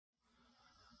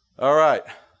All right.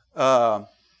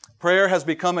 Prayer has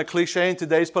become a cliche in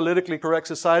today's politically correct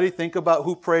society. Think about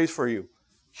who prays for you.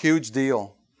 Huge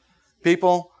deal.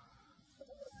 People,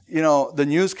 you know, the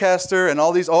newscaster and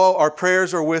all these, oh, our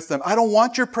prayers are with them. I don't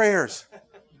want your prayers.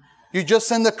 You just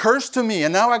send a curse to me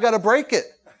and now I got to break it.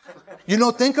 You know,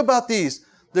 think about these.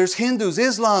 There's Hindus,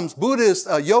 Islams, Buddhists,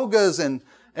 yogas,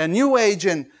 and New Age,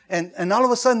 and all of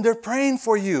a sudden they're praying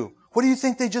for you. What do you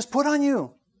think they just put on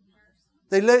you?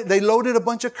 They loaded a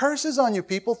bunch of curses on you,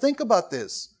 people. Think about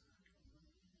this.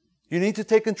 You need to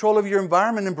take control of your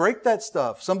environment and break that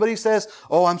stuff. Somebody says,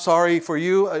 oh, I'm sorry for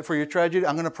you, for your tragedy.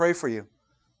 I'm going to pray for you.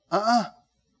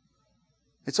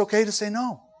 It's okay to say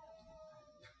no.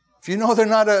 If you know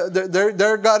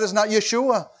their God is not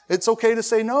Yeshua, it's okay to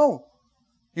say no.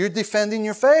 You're defending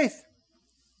your faith.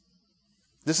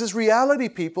 This is reality,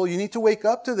 people. You need to wake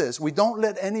up to this. We don't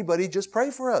let anybody just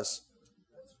pray for us.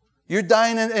 You're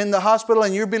dying in the hospital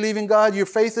and you're believing God. Your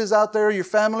faith is out there, your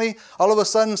family. All of a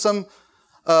sudden, some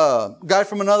guy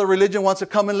from another religion wants to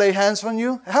come and lay hands on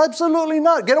you? Absolutely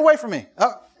not. Get away from me.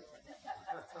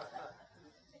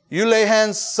 You lay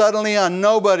hands suddenly on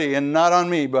nobody and not on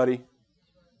me, buddy.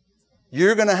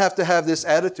 You're going to have this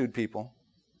attitude, people.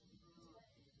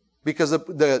 Because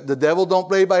the devil don't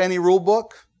play by any rule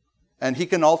book, and he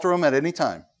can alter them at any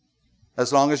time,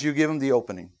 as long as you give him the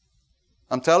opening.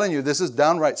 I'm telling you, this is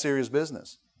downright serious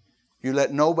business. You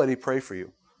let nobody pray for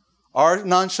you. Our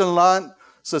nonchalant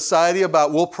society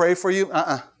about we'll pray for you,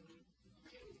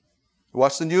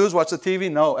 Watch the news, watch the TV?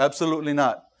 No, absolutely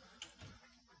not.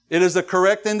 It is the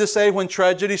correct thing to say when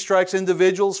tragedy strikes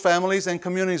individuals, families, and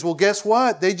communities. Well, guess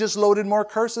what? They just loaded more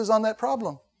curses on that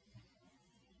problem.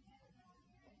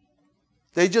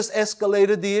 They just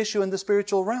escalated the issue in the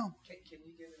spiritual realm. Can you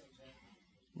give an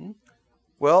example?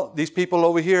 Well, these people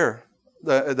over here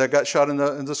that got shot in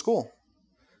the school.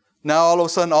 Now all of a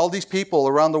sudden, all these people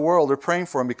around the world are praying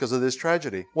for them because of this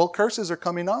tragedy. Well, curses are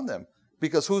coming on them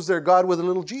because who's their God with a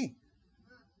little g?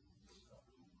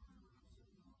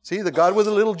 See, the God with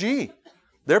a little g.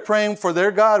 They're praying for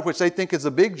their God, which they think is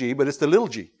a big G, but it's the little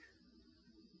g.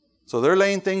 So they're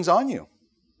laying things on you.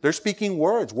 They're speaking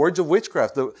words of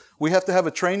witchcraft. We have to have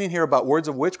a training here about words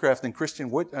of witchcraft and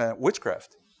Christian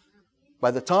witchcraft.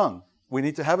 By the tongue. We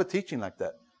need to have a teaching like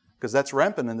that because that's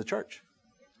rampant in the church.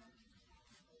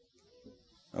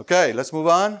 Okay, let's move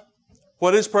on.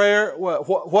 What is prayer?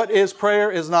 What is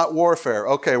prayer is not warfare.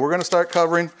 Okay, we're going to start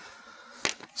covering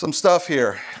some stuff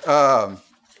here.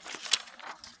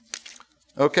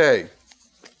 Okay.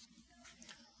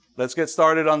 Let's get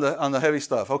started on the heavy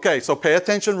stuff. Okay, so pay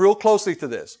attention real closely to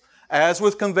this. As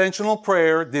with conventional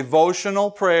prayer,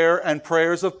 devotional prayer, and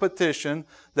prayers of petition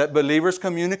that believers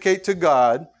communicate to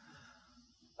God,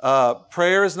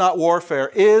 prayer is not warfare,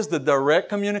 is the direct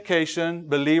communication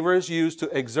believers use to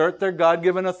exert their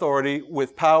God-given authority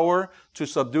with power to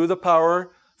subdue the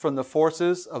power from the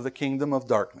forces of the kingdom of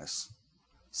darkness.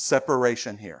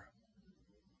 Separation here.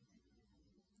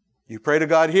 You pray to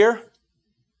God here.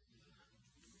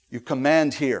 You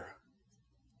command here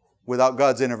without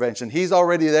God's intervention. He's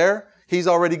already there. He's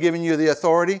already given you the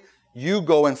authority. You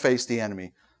go and face the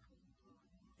enemy.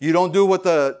 You don't do what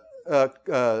the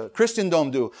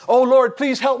Christendom do. Oh, Lord,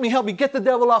 please help me. Get the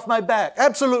devil off my back.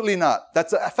 Absolutely not.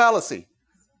 That's a fallacy.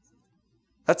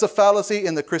 That's a fallacy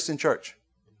in the Christian church.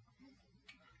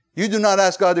 You do not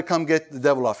ask God to come get the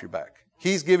devil off your back.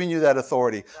 He's giving you that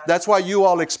authority. That's why you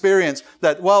all experience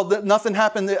that, well, nothing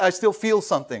happened. I still feel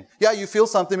something. Yeah, you feel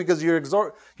something because your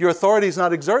authority is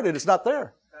not exerted. It's not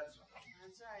there. That's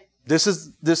right. This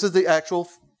is the actual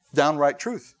downright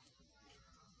truth.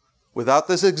 Without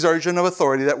this exertion of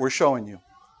authority that we're showing you.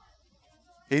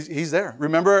 He's there.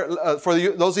 Remember, for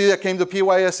those of you that came to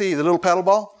PYSE, the little paddle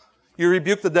ball, you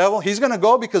rebuke the devil. He's going to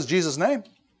go because Jesus' name.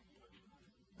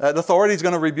 That authority is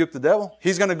going to rebuke the devil.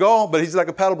 He's going to go, but he's like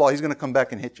a paddle ball. He's going to come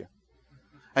back and hit you.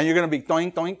 And you're going to be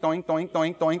doink, doink, doink, doink,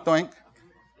 doink, doink, doink.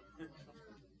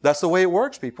 That's the way it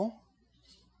works, people.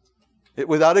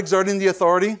 Without exerting the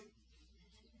authority,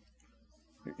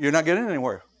 you're not getting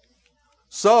anywhere.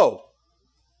 So,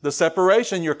 the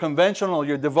separation, your conventional,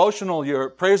 your devotional,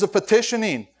 your prayers of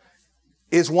petitioning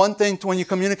is one thing when you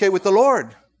communicate with the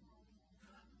Lord.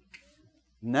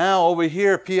 Now, over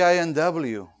here,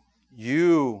 PINW.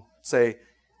 You say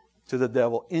to the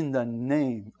devil, in the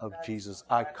name of Jesus,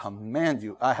 I command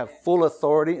you. I have full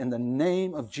authority in the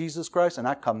name of Jesus Christ, and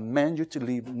I command you to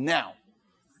leave now.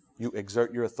 You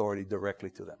exert your authority directly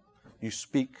to them. You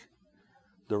speak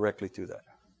directly to that.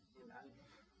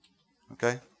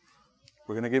 Okay?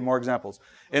 We're going to give more examples.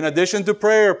 In addition to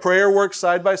prayer, prayer works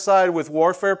side by side with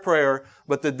warfare prayer,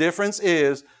 but the difference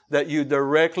is that you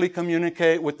directly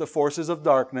communicate with the forces of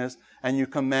darkness and you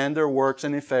command their works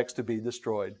and effects to be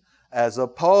destroyed, as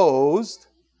opposed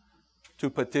to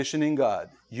petitioning God.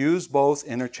 Use both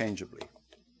interchangeably.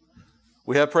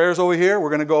 We have prayers over here. We're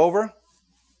going to go over a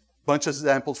bunch of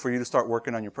examples for you to start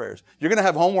working on your prayers. You're going to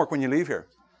have homework when you leave here.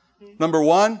 Number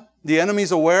one, the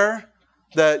enemy's aware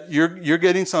that you're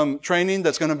getting some training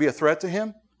that's going to be a threat to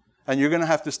him, and you're going to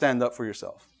have to stand up for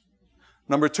yourself.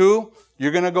 Number two,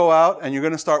 you're going to go out and you're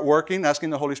going to start working,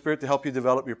 asking the Holy Spirit to help you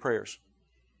develop your prayers.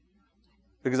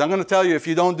 Because I'm going to tell you, if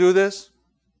you don't do this,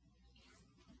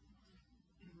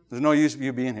 there's no use of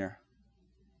you being here.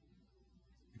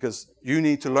 Because you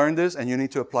need to learn this and you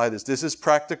need to apply this. This is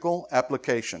practical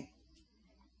application.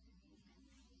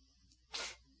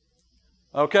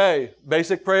 Okay,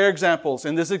 basic prayer examples.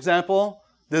 In this example,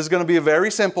 this is going to be a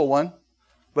very simple one.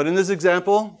 But in this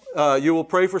example, you will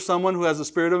pray for someone who has a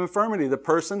spirit of infirmity. The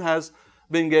person has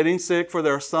been getting sick for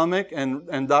their stomach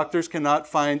and doctors cannot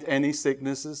find any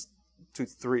sicknesses to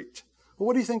treat. Well,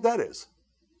 what do you think that is?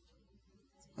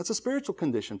 That's a spiritual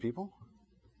condition, people.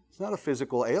 It's not a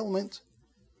physical ailment.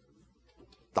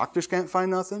 Doctors can't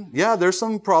find nothing. Yeah, there's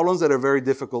some problems that are very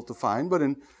difficult to find, but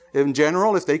in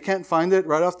general, if they can't find it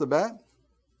right off the bat,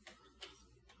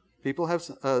 people have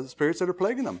spirits that are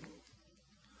plaguing them.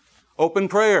 Open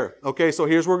prayer. Okay, so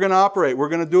here's where we're going to operate. We're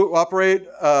going to operate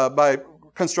by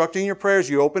constructing your prayers.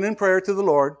 You open in prayer to the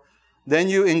Lord. Then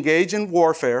you engage in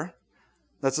warfare.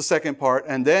 That's the second part.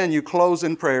 And then you close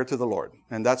in prayer to the Lord.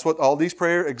 And that's what all these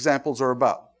prayer examples are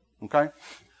about. Okay?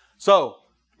 So,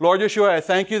 Lord Yeshua, I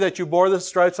thank you that you bore the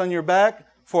stripes on your back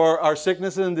for our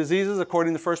sicknesses and diseases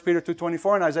according to 1 Peter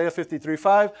 2:24 and Isaiah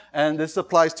 53:5. And this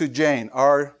applies to Jane.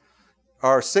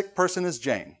 Our sick person is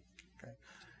Jane. Okay.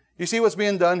 You see what's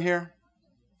being done here?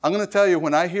 I'm going to tell you,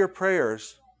 when I hear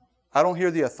prayers, I don't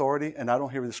hear the authority and I don't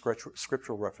hear the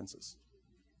scriptural references.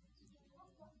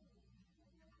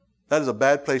 That is a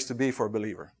bad place to be for a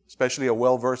believer, especially a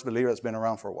well-versed believer that's been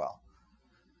around for a while.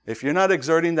 If you're not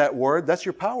exerting that word, that's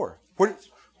your power.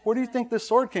 Where do you think this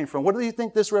sword came from? What do you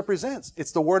think this represents?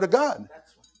 It's the Word of God.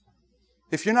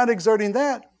 If you're not exerting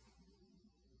that,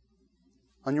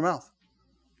 on your mouth,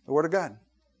 the Word of God.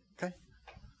 Okay?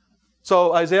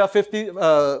 So Isaiah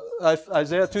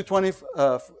 2:20,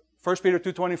 1 Peter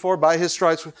 2:24, by His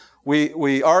stripes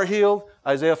we are healed.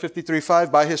 Isaiah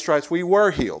 53:5, by His stripes we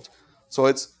were healed. So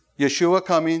it's Yeshua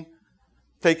coming,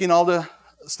 taking all the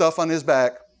stuff on His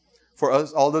back for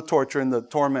us, all the torture and the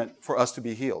torment for us to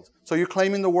be healed. So you're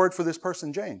claiming the word for this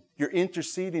person, Jane. You're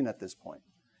interceding at this point.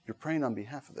 You're praying on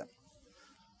behalf of them.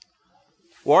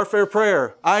 Warfare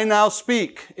prayer. I now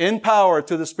speak in power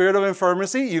to the spirit of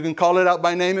infirmity. You can call it out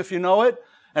by name if you know it.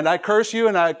 And I curse you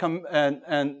and I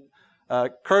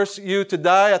curse you to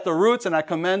die at the roots. And I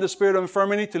command the spirit of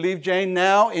infirmity to leave Jane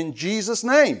now in Jesus'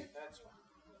 name.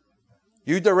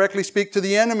 You directly speak to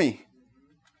the enemy.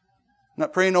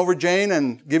 Not praying over Jane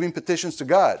and giving petitions to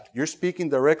God. You're speaking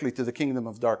directly to the kingdom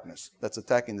of darkness that's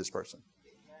attacking this person.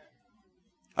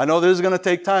 I know this is going to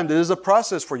take time. This is a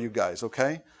process for you guys,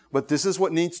 okay? But this is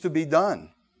what needs to be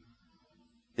done.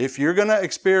 If you're going to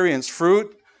experience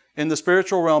fruit in the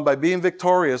spiritual realm by being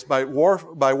victorious by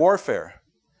warfare,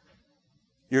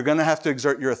 you're going to have to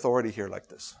exert your authority here like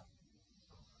this.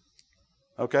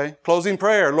 Okay? Closing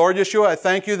prayer. Lord Yeshua, I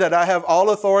thank you that I have all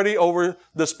authority over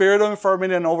the spirit of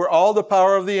infirmity and over all the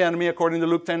power of the enemy according to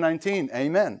Luke 10:19.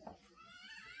 Amen.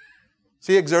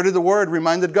 See, exerted the word,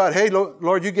 reminded God, hey,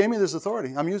 Lord, you gave me this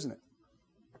authority. I'm using it.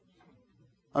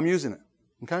 I'm using it.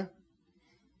 Okay?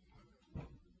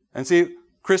 And see,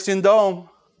 Christian Dome,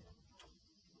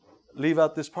 leave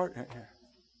out this part here.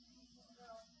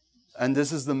 And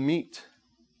this is the meat.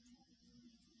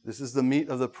 This is the meat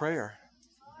of the prayer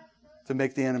to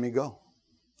make the enemy go.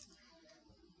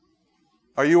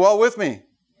 Are you all with me?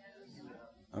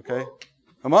 Okay.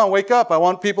 Come on, wake up. I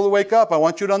want people to wake up. I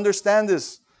want you to understand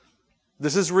this.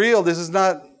 This is real. This is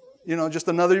not, just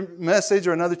another message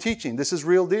or another teaching. This is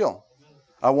real deal.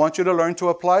 I want you to learn to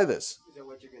apply this. Is that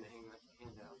what you're going to hand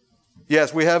out?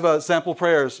 Yes, we have sample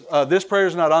prayers. This prayer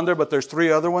is not on there, but there's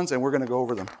 3 other ones, and we're going to go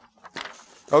over them.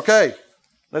 Okay,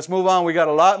 let's move on. We got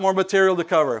a lot more material to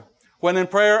cover. When in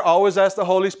prayer, always ask the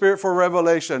Holy Spirit for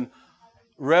revelation.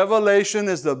 Revelation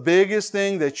is the biggest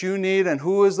thing that you need, and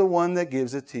who is the one that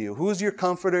gives it to you? Who's your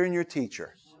comforter and your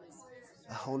teacher?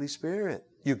 The Holy Spirit.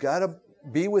 You got to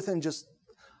be with Him, just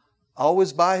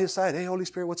always by His side. Hey, Holy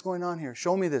Spirit, what's going on here?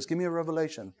 Show me this. Give me a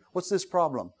revelation. What's this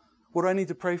problem? What do I need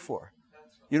to pray for?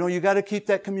 You got to keep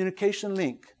that communication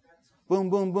link. Boom,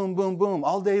 boom, boom, boom, boom,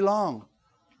 all day long.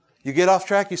 You get off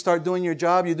track, you start doing your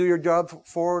job, you do your job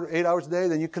 4 to 8 hours a day,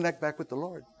 then you connect back with the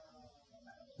Lord.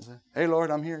 You say, hey, Lord,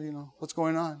 I'm here, what's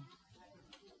going on?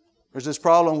 There's this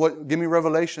problem, give me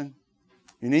revelation.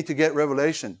 You need to get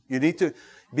revelation. You need to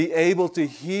be able to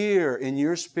hear in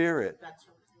your spirit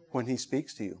when He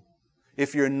speaks to you.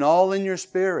 If you're null in your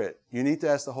spirit, you need to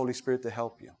ask the Holy Spirit to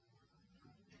help you.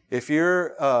 If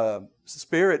your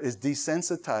spirit is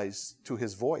desensitized to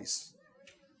His voice,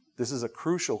 this is a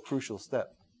crucial, crucial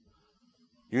step.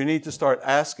 You need to start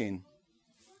asking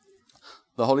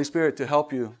the Holy Spirit to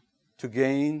help you to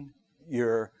gain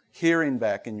your hearing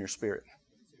back in your spirit.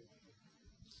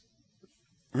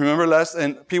 Remember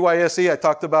in PYSE I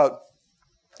talked about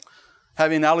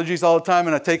having allergies all the time,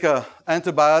 and I take an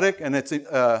antibiotic and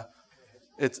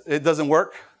it doesn't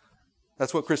work.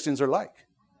 That's what Christians are like.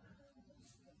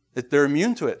 They're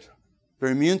immune to it.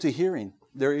 They're immune to hearing.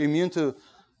 They're immune to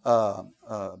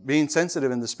being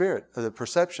sensitive in the spirit, the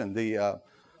perception, the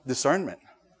discernment.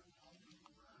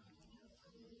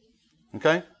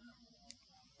 Okay?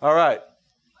 All right.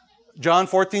 John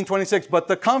 14:26. But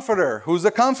the Comforter. Who's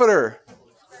the Comforter?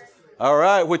 All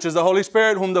right. Which is the Holy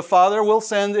Spirit, whom the Father will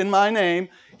send in my name.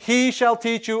 He shall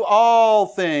teach you all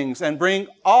things and bring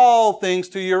all things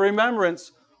to your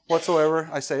remembrance whatsoever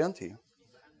I say unto you.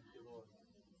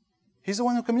 He's the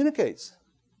one who communicates.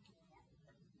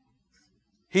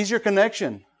 He's your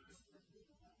connection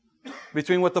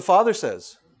between what the Father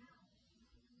says.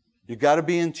 You've got to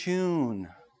be in tune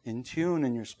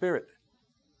in your spirit.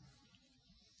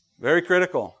 Very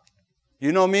critical.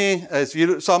 You know me, as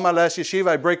you saw my last yeshiva,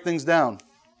 I break things down.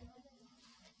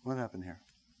 What happened here?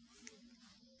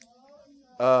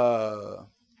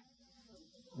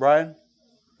 Brian?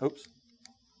 Oops.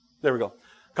 There we go.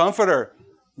 Comforter.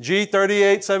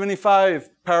 G3875.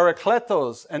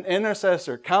 Parakletos. An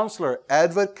intercessor. Counselor.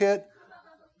 Advocate.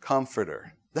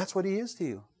 Comforter. That's what He is to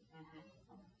you.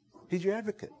 He's your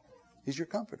advocate. He's your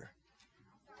comforter.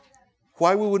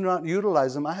 Why we would not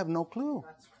utilize Him, I have no clue.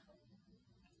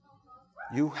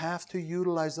 You have to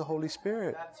utilize the Holy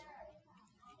Spirit.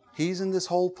 He's in this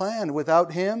whole plan.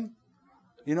 Without Him,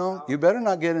 you better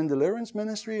not get in deliverance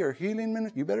ministry or healing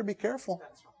ministry. You better be careful.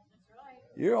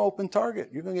 You're an open target.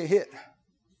 You're going to get hit.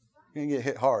 You're going to get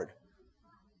hit hard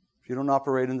if you don't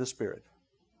operate in the Spirit.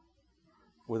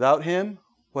 Without Him,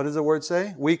 what does the Word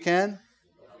say? We can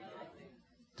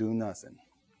do nothing.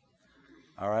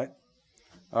 All right?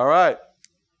 All right.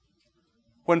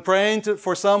 When praying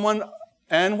for someone,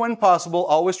 and when possible,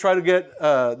 always try to get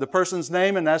the person's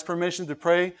name and ask permission to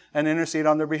pray and intercede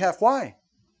on their behalf. Why?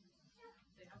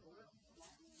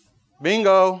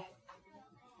 Bingo.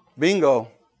 Bingo.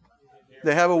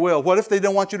 They have a will. What if they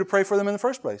don't want you to pray for them in the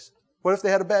first place? What if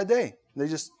they had a bad day?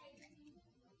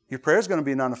 Your prayer is going to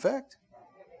be non-effect.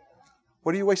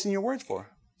 What are you wasting your words for?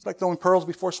 It's like throwing pearls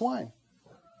before swine.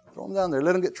 Throw them down there.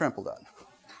 Let them get trampled on.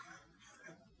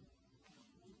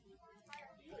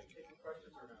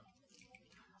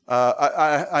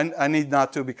 I need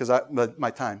not to because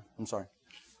my time. I'm sorry.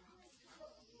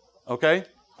 Okay?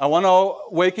 I want to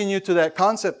awaken you to that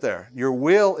concept there. Your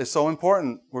will is so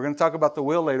important. We're going to talk about the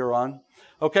will later on.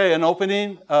 Okay, on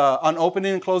opening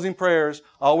and closing prayers,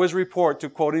 always report to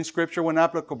quoting Scripture when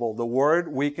applicable. The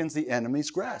Word weakens the enemy's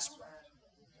grasp.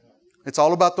 It's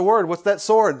all about the Word. What's that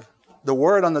sword? The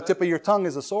Word on the tip of your tongue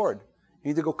is a sword. You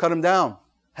need to go cut them down.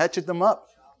 Hatchet them up.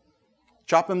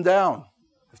 Chop them down.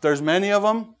 If there's many of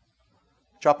them,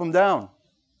 chop them down.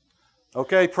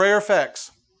 Okay, prayer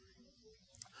effects.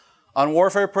 On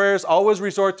warfare prayers, always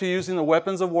resort to using the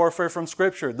weapons of warfare from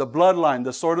Scripture. The bloodline,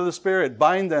 the sword of the Spirit.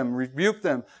 Bind them, rebuke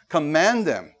them, command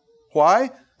them. Why?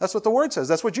 That's what the Word says.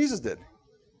 That's what Jesus did.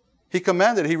 He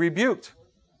commanded, He rebuked.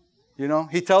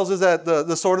 He tells us that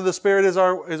the sword of the Spirit is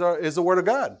the Word of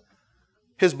God.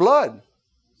 His blood.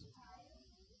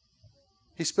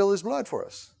 He spilled His blood for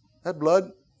us. That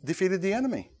blood defeated the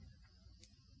enemy.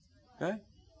 Okay?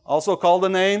 Also call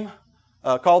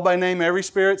by name every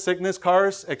spirit, sickness,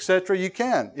 curse, etc. You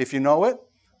can, if you know it.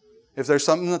 If there's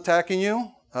something attacking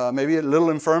you, maybe a little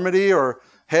infirmity or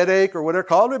headache or whatever,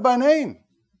 call it by name.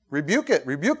 Rebuke it.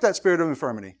 Rebuke that spirit of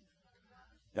infirmity.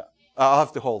 Yeah, I'll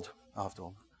have to hold.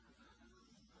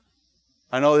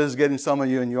 I know this is getting some of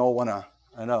you and you all want to,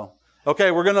 I know.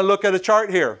 Okay, we're going to look at a chart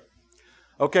here.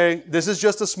 Okay, this is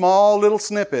just a small little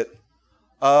snippet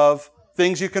of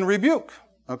things you can rebuke.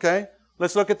 Okay,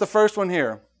 let's look at the first one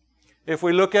here. If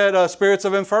we look at spirits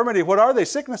of infirmity, what are they?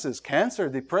 Sicknesses, cancer,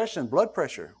 depression, blood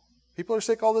pressure. People are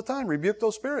sick all the time. Rebuke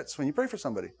those spirits when you pray for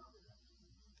somebody.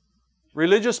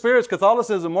 Religious spirits,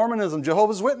 Catholicism, Mormonism,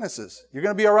 Jehovah's Witnesses. You're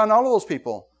going to be around all of those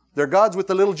people. They're gods with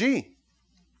the little g.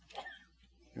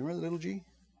 You remember the little g?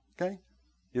 Okay?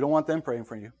 You don't want them praying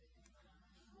for you.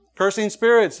 Cursing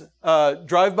spirits,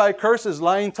 drive-by curses,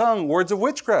 lying tongue, words of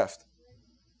witchcraft.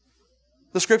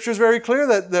 The scripture is very clear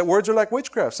that words are like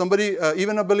witchcraft. Somebody,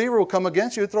 even a believer, will come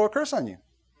against you and throw a curse on you.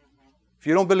 If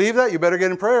you don't believe that, you better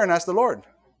get in prayer and ask the Lord.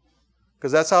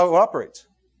 Because that's how it operates.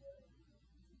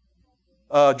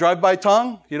 Drive-by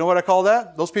tongue, you know what I call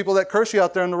that? Those people that curse you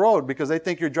out there on the road because they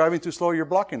think you're driving too slow, you're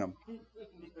blocking them.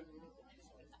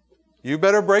 You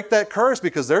better break that curse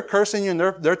because they're cursing you and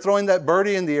they're throwing that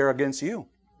birdie in the air against you.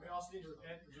 We also need to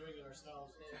repent for doing it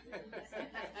ourselves.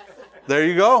 There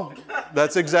you go.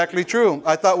 That's exactly true.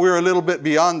 I thought we were a little bit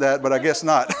beyond that, but I guess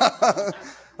not.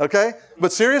 Okay?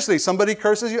 But seriously, somebody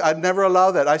curses you, I'd never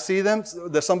allow that. I see them,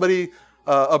 that somebody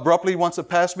abruptly wants to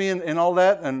pass me and all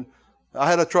that, and I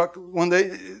had a truck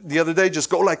the other day, just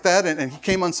go like that, and he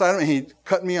came on side of me and he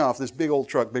cut me off, this big old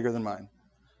truck, bigger than mine.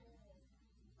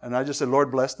 And I just said, Lord,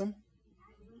 bless them.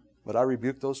 But I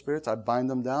rebuke those spirits. I bind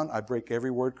them down. I break every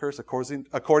word curse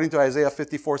according to Isaiah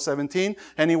 54:17.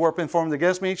 Any weapon formed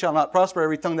against me shall not prosper.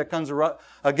 Every tongue that comes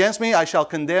against me I shall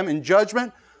condemn in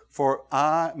judgment. For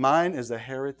mine is the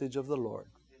heritage of the Lord,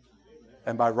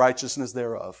 and my righteousness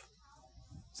thereof.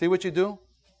 See what you do?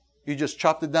 You just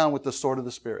chopped it down with the sword of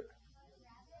the Spirit.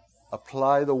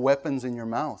 Apply the weapons in your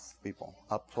mouth, people.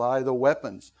 Apply the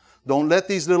weapons. Don't let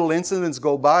these little incidents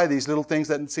go by, these little things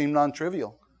that seem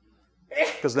non-trivial.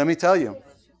 Because let me tell you,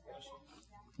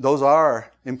 those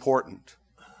are important.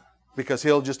 Because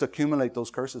he'll just accumulate those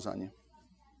curses on you.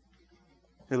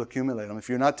 He'll accumulate them. If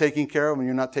you're not taking care of them,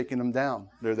 you're not taking them down.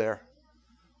 They're there.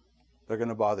 They're going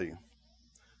to bother you.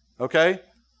 Okay?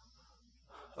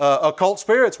 Occult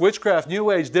spirits, witchcraft,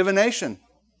 New Age, divination.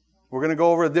 We're going to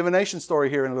go over a divination story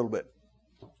here in a little bit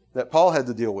that Paul had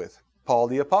to deal with. Paul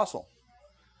the Apostle.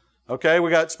 Okay, we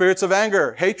got spirits of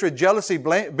anger, hatred, jealousy,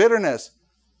 bitterness.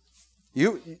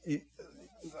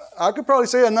 I could probably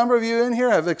say a number of you in here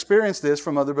have experienced this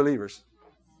from other believers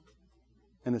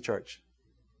in the church.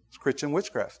 It's Christian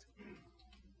witchcraft.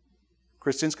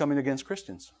 Christians coming against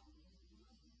Christians.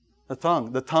 The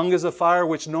tongue. The tongue is a fire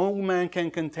which no man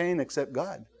can contain except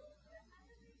God.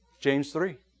 James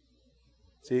 3.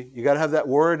 See, you got to have that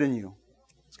word in you.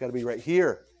 It's got to be right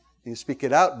here. You speak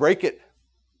it out, break it,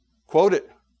 quote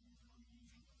it.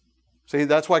 See,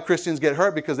 that's why Christians get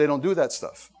hurt, because they don't do that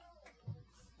stuff.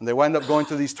 And they wind up going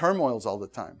through these turmoils all the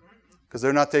time because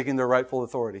they're not taking their rightful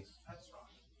authority.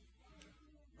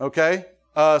 Okay?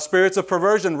 Spirits of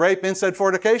perversion, rape, incest,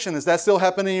 fornication. Is that still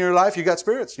happening in your life? You got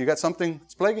spirits. You got something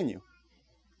that's plaguing you.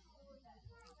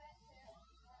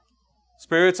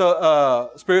 Spirits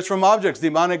from objects,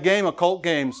 demonic game, occult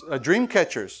games, dream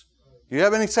catchers. You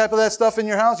have any type of that stuff in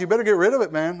your house? You better get rid of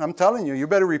it, man. I'm telling you. You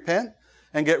better repent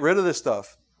and get rid of this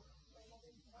stuff.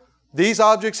 These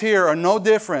objects here are no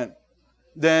different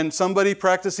than somebody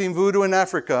practicing voodoo in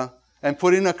Africa and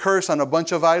putting a curse on a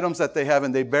bunch of items that they have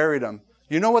and they buried them.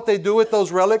 You know what they do with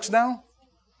those relics now?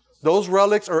 Those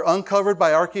relics are uncovered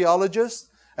by archaeologists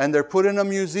and they're put in a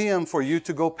museum for you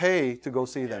to go pay to go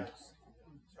see them.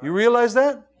 You realize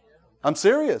that? I'm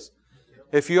serious.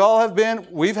 If you all have been,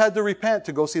 we've had to repent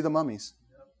to go see the mummies.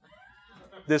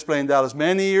 Display in Dallas.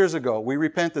 Many years ago, we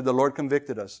repented. The Lord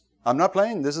convicted us. I'm not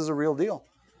playing. This is a real deal.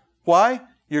 Why?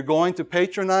 You're going to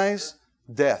patronize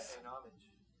death.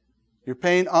 You're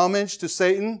paying homage to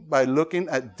Satan by looking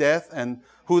at death and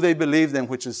who they believe in,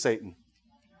 which is Satan.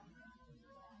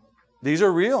 These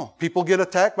are real. People get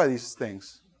attacked by these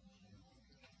things.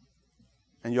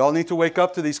 And you all need to wake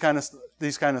up to these kind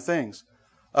of things.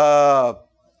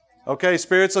 Okay,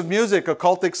 spirits of music,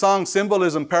 occultic songs,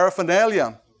 symbolism,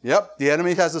 paraphernalia. Yep, the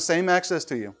enemy has the same access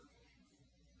to you.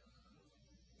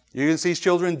 You can see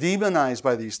children demonized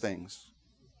by these things.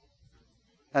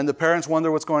 And the parents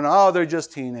wonder what's going on. Oh, they're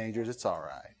just teenagers. It's all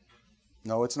right.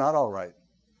 No, it's not all right.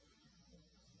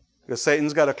 Because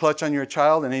Satan's got a clutch on your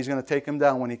child and he's going to take him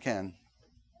down when he can.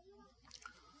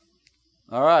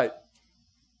 All right.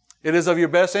 It is of your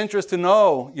best interest to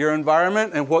know your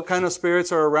environment and what kind of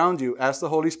spirits are around you. Ask the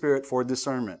Holy Spirit for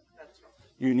discernment.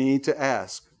 You need to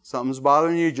ask. Something's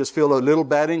bothering you. You just feel a little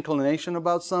bad inclination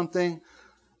about something.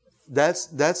 That's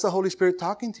the Holy Spirit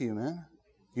talking to you, man.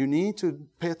 You need to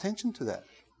pay attention to that.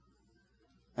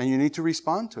 And you need to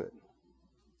respond to it.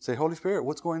 Say, Holy Spirit,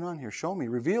 what's going on here? Show me.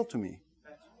 Reveal to me.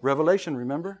 Revelation,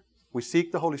 remember? We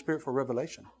seek the Holy Spirit for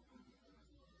revelation.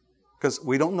 Because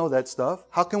we don't know that stuff.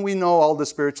 How can we know all the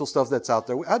spiritual stuff that's out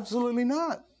there? Absolutely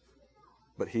not.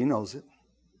 But He knows it.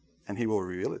 And He will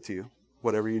reveal it to you.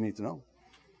 Whatever you need to know.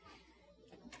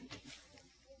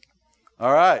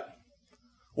 All right.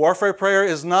 Warfare prayer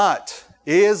is not,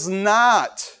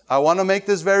 I want to make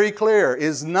this very clear,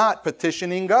 is not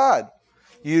petitioning God.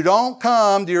 You don't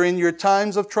come during your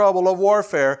times of trouble, of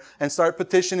warfare, and start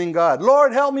petitioning God.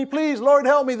 Lord, help me, please. Lord,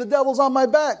 help me. The devil's on my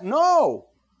back. No.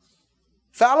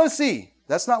 Fallacy.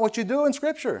 That's not what you do in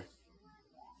Scripture.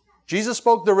 Jesus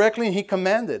spoke directly and He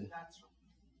commanded.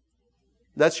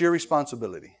 That's your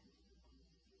responsibility.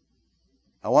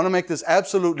 I want to make this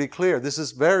absolutely clear. This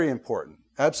is very important.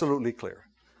 Absolutely clear.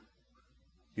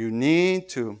 You need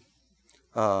to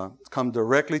come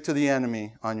directly to the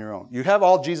enemy on your own. You have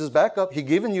all Jesus' backup. He's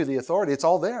given you the authority. It's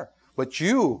all there. But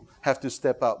you have to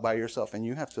step out by yourself and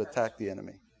you have to attack the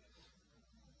enemy.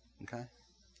 Okay?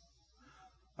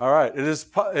 All right. It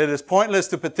is pointless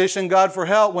to petition God for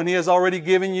help when He has already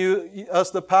given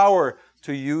us the power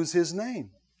to use His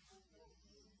name.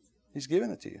 He's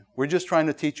given it to you. We're just trying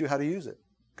to teach you how to use it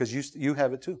because you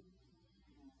have it too.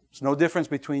 There's no difference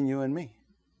between you and me.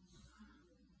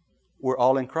 We're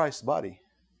all in Christ's body.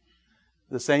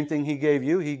 The same thing He gave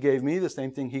you, He gave me. The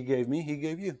same thing He gave me, He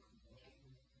gave you.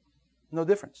 No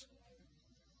difference.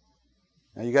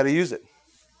 Now you got to use it.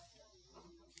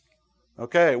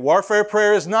 Okay, warfare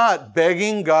prayer is not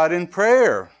begging God in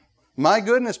prayer. My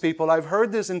goodness, people, I've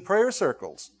heard this in prayer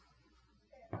circles.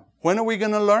 When are we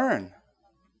going to learn?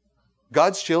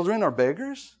 God's children are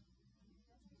beggars?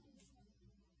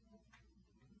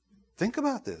 Think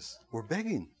about this. We're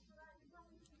begging.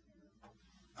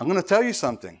 I'm going to tell you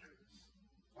something.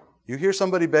 You hear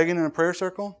somebody begging in a prayer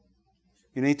circle?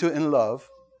 You need to, in love,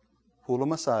 pull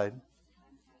them aside,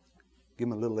 give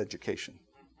them a little education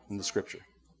in the Scripture.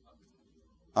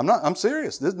 I'm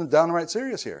serious. This is downright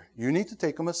serious here. You need to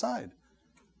take them aside.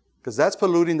 Because that's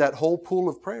polluting that whole pool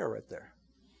of prayer right there.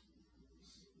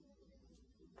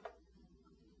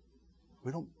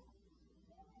 We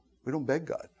don't beg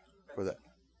God for that.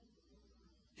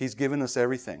 He's given us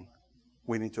everything.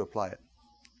 We need to apply it.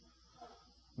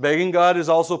 Begging God is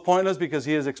also pointless because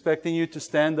He is expecting you to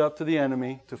stand up to the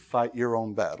enemy to fight your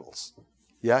own battles.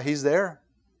 Yeah, He's there.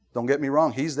 Don't get me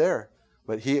wrong. He's there.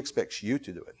 But He expects you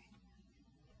to do it.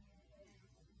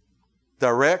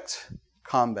 Direct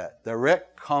combat.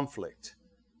 Direct conflict.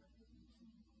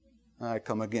 I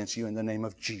come against you in the name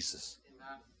of Jesus.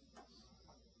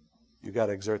 You've got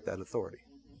to exert that authority.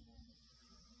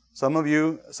 Some of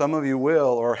you will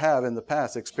or have in the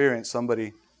past experienced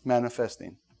somebody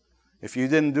manifesting. If you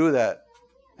didn't do that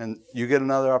and you get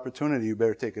another opportunity, you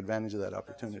better take advantage of that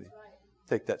opportunity.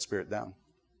 Take that spirit down.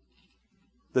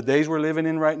 The days we're living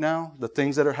in right now, the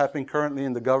things that are happening currently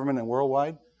in the government and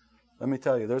worldwide, let me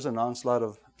tell you, there's an onslaught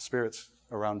of spirits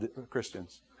around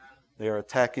Christians. They are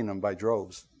attacking them by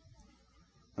droves.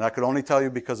 And I could only tell you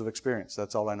because of experience.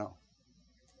 That's all I know.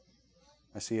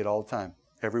 I see it all the time.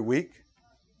 Every week,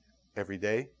 every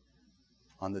day,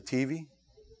 on the TV,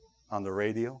 on the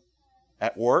radio,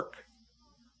 at work,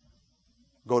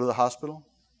 go to the hospital,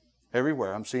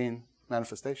 everywhere I'm seeing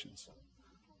manifestations.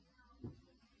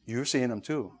 You're seeing them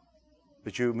too,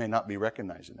 but you may not be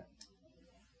recognizing it.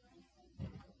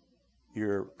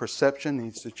 Your perception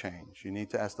needs to change. You need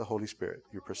to ask the Holy Spirit.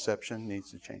 Your perception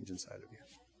needs to change inside of you.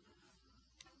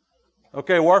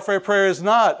 Okay, warfare prayer is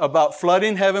not about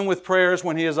flooding heaven with prayers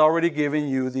when He has already given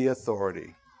you the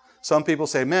authority. Some people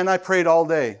say, man, I prayed all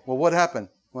day. Well, what happened?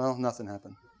 Well, nothing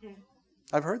happened.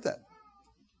 I've heard that.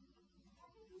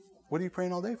 What are you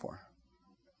praying all day for?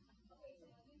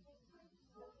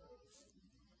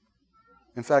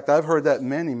 In fact, I've heard that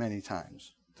many, many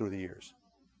times through the years.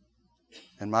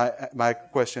 And my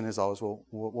question is always, well,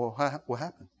 what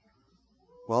happened?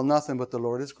 Well, nothing, but the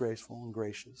Lord is graceful and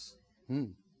gracious.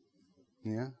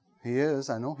 Yeah, He is.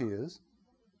 I know He is.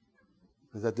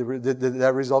 Did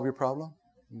that resolve your problem?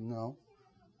 No.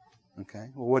 Okay.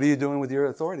 Well, what are you doing with your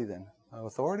authority then?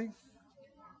 Authority?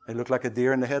 They look like a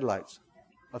deer in the headlights.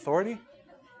 Authority?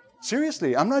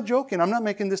 Seriously, I'm not joking. I'm not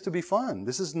making this to be fun.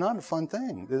 This is not a fun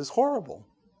thing. This is horrible.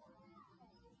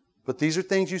 But these are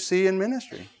things you see in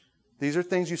ministry. These are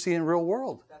things you see in real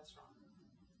world. That's wrong.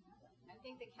 I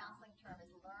think the counseling term is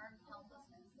learned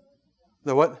helplessness.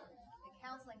 The what? The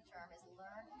counseling term is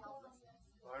learned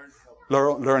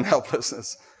helplessness. Learn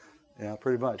helplessness. Yeah,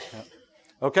 pretty much. Yeah.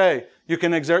 Okay, you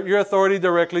can exert your authority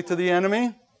directly to the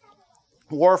enemy.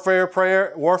 Warfare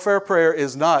prayer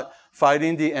is not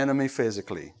fighting the enemy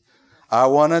physically. I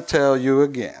want to tell you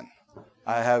again.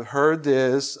 I have heard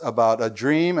this about a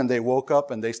dream, and they woke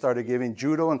up and they started giving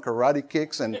judo and karate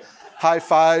kicks and high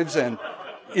fives and,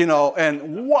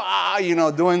 and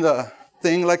wow, doing the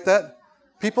thing like that.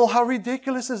 People, how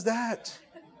ridiculous is that?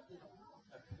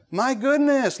 My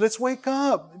goodness, let's wake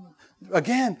up.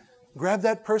 Again, grab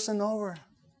that person over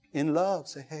in love.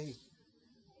 Say, hey,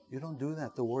 you don't do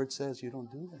that. The Word says you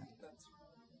don't do that.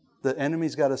 The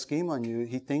enemy's got a scheme on you.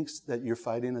 He thinks that you're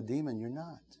fighting a demon. You're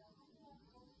not.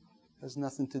 has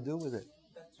nothing to do with it.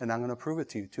 And I'm going to prove it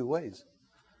to you 2 ways.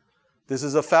 This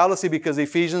is a fallacy because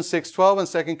Ephesians 6:12 and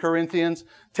 2 Corinthians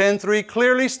 10:3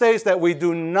 clearly states that we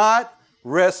do not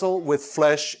wrestle with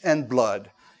flesh and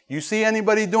blood. You see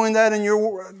anybody doing that in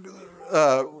your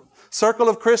circle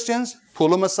of Christians? Pull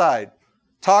them aside.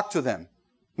 Talk to them.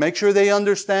 Make sure they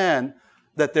understand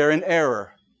that they're in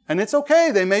error. And it's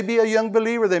okay. They may be a young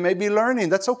believer. They may be learning.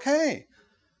 That's okay.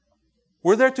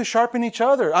 We're there to sharpen each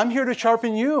other. I'm here to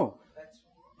sharpen you.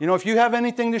 You know, if you have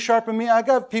anything to sharpen me, I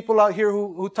got people out here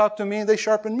who talk to me and they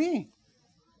sharpen me.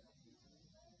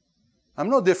 I'm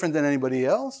no different than anybody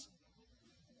else.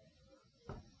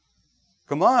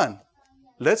 Come on.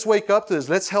 Let's wake up to this.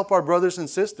 Let's help our brothers and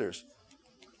sisters.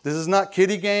 This is not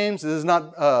kiddie games. This is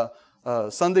not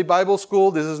Sunday Bible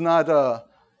school. This is not,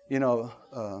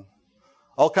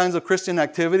 all kinds of Christian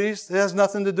activities. It has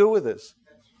nothing to do with this.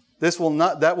 That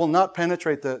will not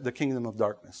penetrate the kingdom of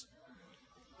darkness.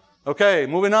 Okay,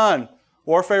 moving on.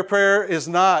 Warfare prayer is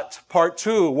not, part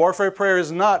 2. Warfare prayer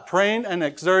is not praying and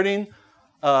exerting,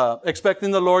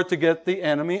 expecting the Lord to get the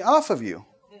enemy off of you.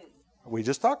 We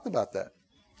just talked about that.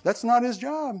 That's not his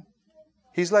job.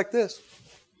 He's like this.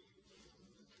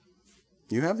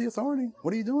 You have the authority.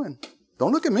 What are you doing?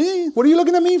 Don't look at me. What are you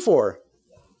looking at me for?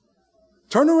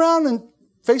 Turn around and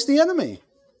face the enemy.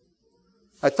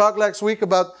 I talked last week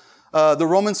about the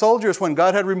Roman soldiers when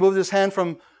God had removed his hand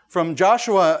from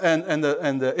Joshua and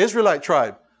the Israelite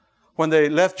tribe when they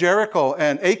left Jericho,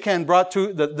 and Achan brought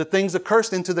the things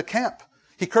accursed into the camp.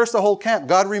 He cursed the whole camp.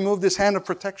 God removed his hand of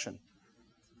protection.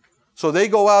 So they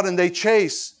go out and they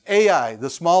chase Ai, the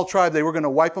small tribe. They were going to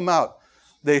wipe them out.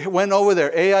 They went over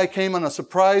there. Ai came on a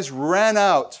surprise, ran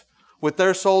out with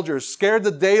their soldiers, scared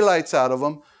the daylights out of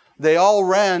them. They all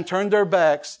ran, turned their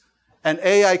backs, and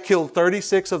Ai killed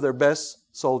 36 of their best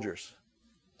soldiers.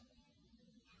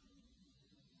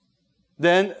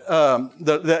 Then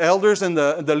the elders and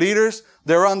the leaders,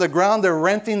 they're on the ground, they're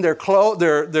renting their clothes,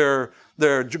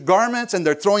 their garments, and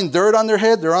they're throwing dirt on their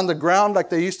head. They're on the ground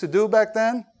like they used to do back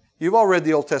then. You've all read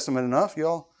the Old Testament enough. You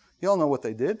all know what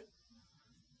they did.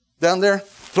 Down there,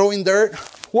 throwing dirt.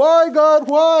 Why, God,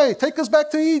 why? Take us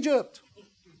back to Egypt.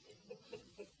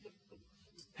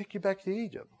 Take you back to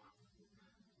Egypt.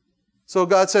 So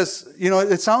God says,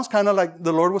 it sounds kind of like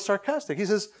the Lord was sarcastic. He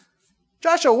says,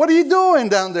 Joshua, what are you doing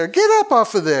down there? Get up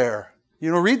off of there.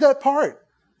 Read that part.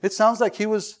 It sounds like he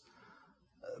was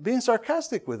being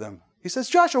sarcastic with him. He says,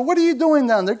 Joshua, what are you doing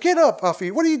down there? Get up off of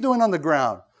you. What are you doing on the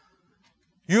ground?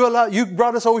 You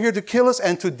brought us over here to kill us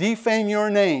and to defame your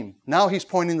name. Now he's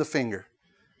pointing the finger.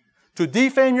 To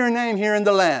defame your name here in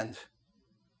the land.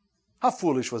 How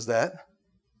foolish was that?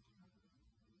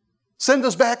 Send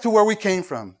us back to where we came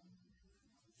from.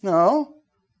 No.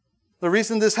 The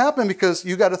reason this happened because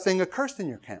you got a thing accursed in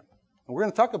your camp. And we're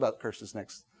going to talk about curses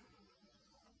next.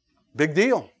 Big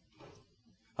deal.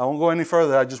 I won't go any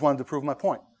further. I just wanted to prove my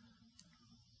point.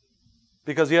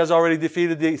 Because he has already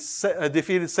defeated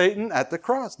Satan at the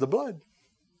cross, the blood.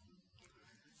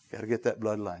 You got to get that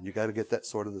bloodline. You got to get that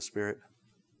sword of the Spirit.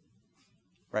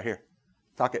 Right here.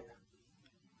 Talk it.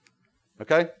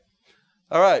 Okay?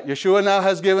 All right. Yeshua now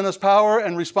has given us power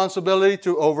and responsibility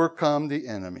to overcome the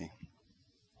enemy.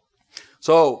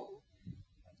 So,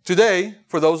 today,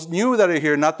 for those new that are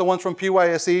here, not the ones from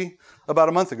PYSE about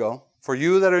a month ago, for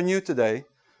you that are new today,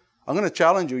 I'm going to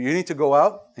challenge you. You need to go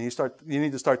out and you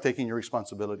need to start taking your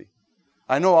responsibility.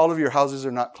 I know all of your houses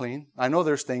are not clean. I know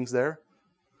there's things there.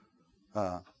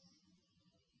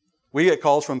 We get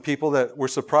calls from people that were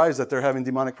surprised that they're having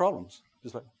demonic problems.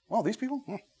 Just like, wow, these people?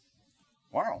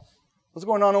 Wow. What's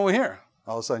going on over here?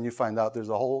 All of a sudden you find out there's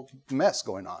a whole mess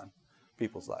going on in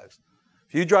people's lives.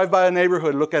 If you drive by a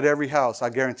neighborhood, look at every house, I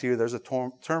guarantee you there's a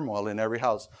turmoil in every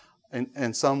house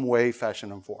in some way,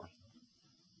 fashion, and form.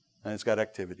 And it's got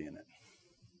activity in it.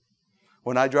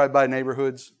 When I drive by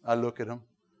neighborhoods, I look at them,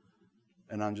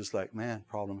 and I'm just like, man,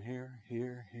 problem here,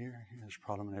 here, here, here. There's a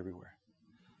problem everywhere.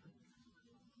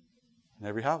 In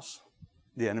every house.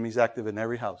 The enemy's active in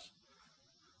every house.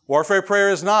 Warfare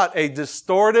prayer is not a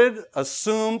distorted,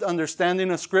 assumed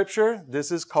understanding of Scripture.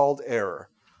 This is called error.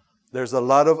 There's a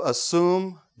lot of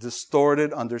assumed,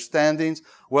 distorted understandings.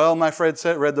 Well, my friend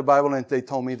read the Bible and they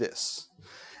told me this.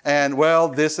 And well,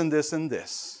 this and this and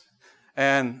this.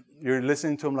 And you're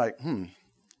listening to them like,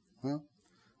 well,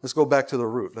 let's go back to the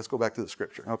root. Let's go back to the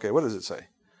Scripture. Okay, what does it say?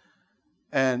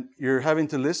 And you're having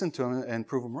to listen to them and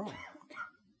prove them wrong.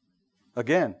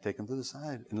 Again, take them to the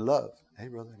side in love. Hey,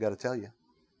 brother, I got to tell you.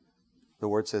 The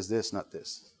Word says this, not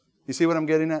this. You see what I'm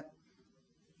getting at?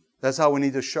 That's how we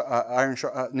need to iron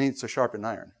needs to sharpen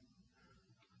iron.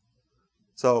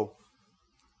 So,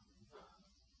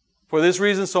 For this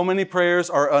reason, so many prayers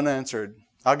are unanswered.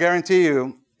 I'll guarantee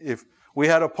you, if we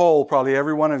had a poll, probably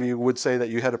every one of you would say that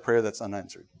you had a prayer that's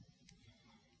unanswered.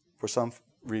 For some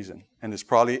reason. And it's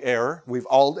probably error. We've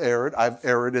all erred. I've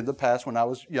erred in the past when I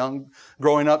was young,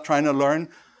 growing up, trying to learn,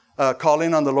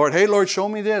 calling on the Lord. Hey, Lord, show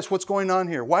me this. What's going on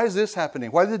here? Why is this happening?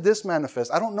 Why did this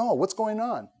manifest? I don't know. What's going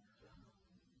on?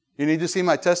 You need to see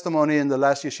my testimony in the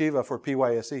last yeshiva for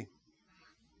PYSE.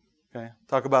 Okay?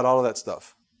 Talk about all of that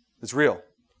stuff. It's real.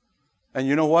 And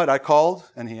you know what? I called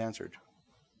and he answered.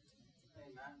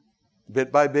 Amen. Bit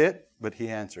by bit, but he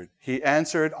answered. He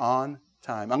answered on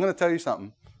time. I'm going to tell you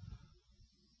something.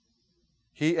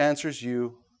 He answers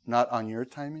you not on your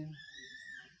timing.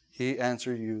 He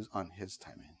answers you on His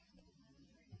timing.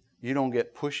 You don't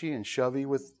get pushy and shovey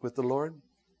with the Lord.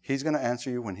 He's going to answer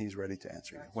you when He's ready to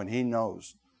answer you, when He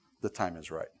knows the time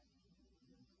is right.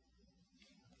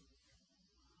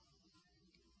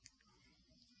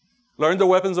 Learn the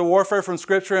weapons of warfare from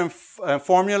Scripture and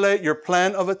formulate your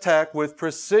plan of attack with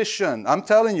precision. I'm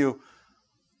telling you,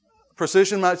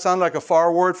 precision might sound like a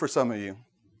far word for some of you,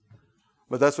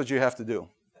 but that's what you have to do.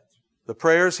 The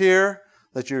prayers here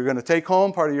that you're going to take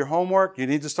home, part of your homework, you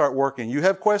need to start working. You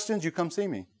have questions, you come see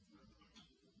me.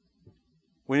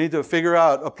 We need to figure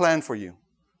out a plan for you.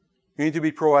 You need to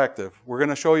be proactive. We're going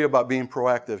to show you about being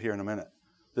proactive here in a minute.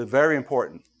 It's very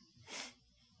important.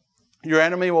 Your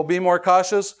enemy will be more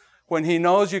cautious when he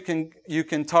knows you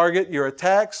can target your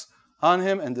attacks on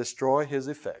him and destroy his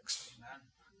effects.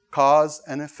 Cause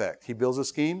and effect. He builds a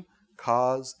scheme,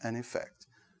 cause and effect.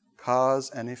 Cause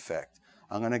and effect.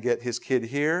 I'm going to get his kid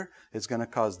here. It's going to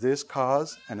cause this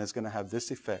cause, and it's going to have this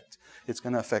effect. It's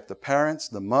going to affect the parents,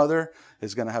 the mother.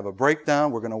 It's going to have a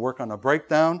breakdown. We're going to work on a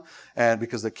breakdown. And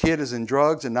because the kid is in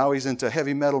drugs, and now he's into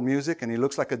heavy metal music, and he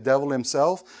looks like a devil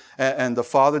himself, and the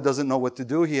father doesn't know what to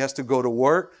do. He has to go to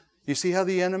work. You see how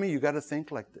the enemy, you got to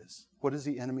think like this. What is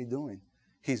the enemy doing?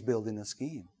 He's building a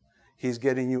scheme. He's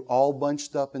getting you all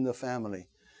bunched up in the family.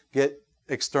 Get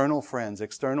external friends,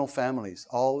 external families,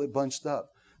 all bunched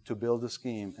up to build a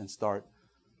scheme and start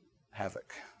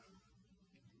havoc.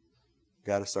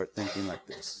 Got to start thinking like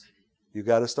this. You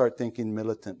got to start thinking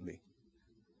militantly.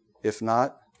 If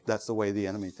not, that's the way the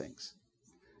enemy thinks.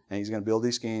 And he's going to build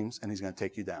these schemes and he's going to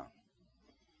take you down.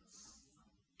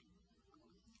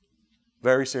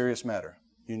 Very serious matter.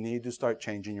 You need to start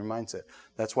changing your mindset.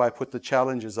 That's why I put the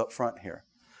challenges up front here.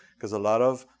 Because a lot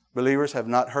of believers have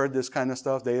not heard this kind of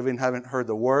stuff. They even haven't heard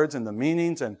the words and the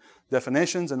meanings and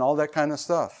definitions and all that kind of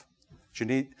stuff.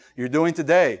 You're doing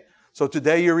today. So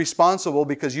today you're responsible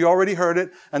because you already heard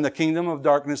it and the kingdom of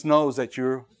darkness knows that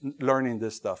you're learning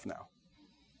this stuff now.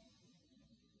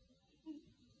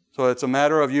 So it's a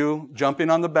matter of you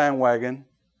jumping on the bandwagon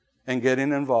and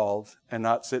getting involved and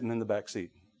not sitting in the back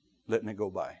seat, letting it go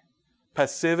by.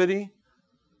 Passivity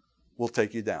will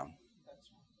take you down.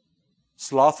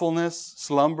 Slothfulness,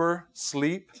 slumber,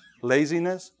 sleep,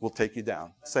 laziness will take you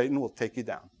down. Satan will take you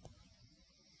down.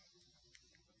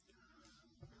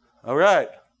 All right.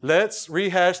 Let's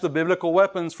rehash the biblical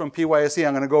weapons from PYSE.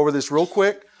 I'm going to go over this real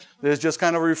quick. This is just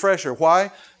kind of a refresher.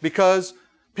 Why? Because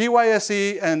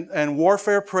PYSE and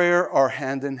warfare prayer are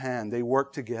hand in hand. They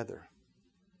work together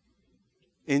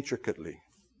intricately.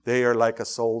 They are like a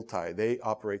soul tie. They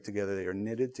operate together. They are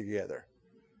knitted together.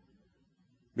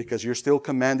 Because you're still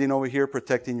commanding over here,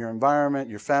 protecting your environment,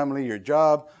 your family, your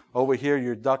job. Over here,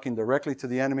 you're talking directly to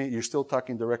the enemy. You're still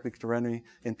talking directly to the enemy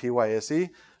in PYSE.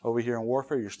 Over here in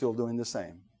warfare, you're still doing the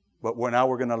same. But now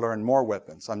we're going to learn more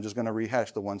weapons. I'm just going to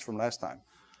rehash the ones from last time.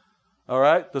 All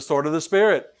right, the sword of the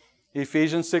Spirit.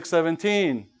 Ephesians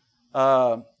 6:17.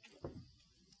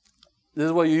 This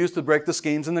is what you use to break the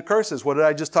schemes and the curses. What did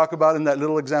I just talk about in that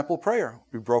little example prayer?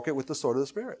 We broke it with the sword of the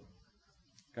Spirit.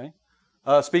 Okay.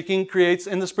 Speaking creates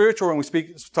in the spiritual realm.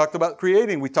 We talked about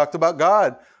creating. We talked about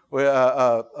God.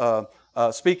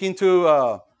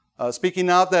 Speaking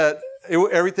out that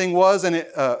everything was and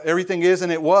everything is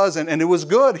and it was and it was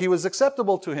good. He was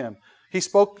acceptable to Him. He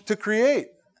spoke to create.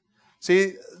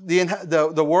 See,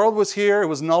 the world was here. It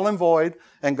was null and void,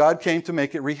 and God came to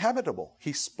make it rehabitable.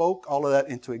 He spoke all of that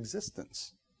into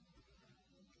existence.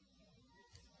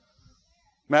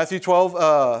 Matthew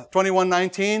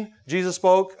 21:19, Jesus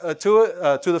spoke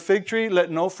to the fig tree,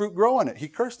 let no fruit grow on it. He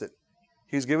cursed it.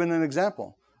 He's given an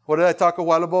example. What did I talk a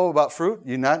while ago about fruit?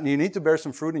 You need to bear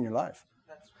some fruit in your life.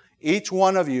 Each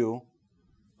one of you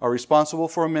are responsible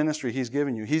for a ministry He's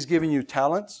given you. He's given you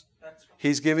talents.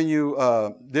 He's given you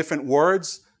different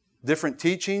words, different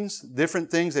teachings, different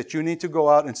things that you need to go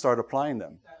out and start applying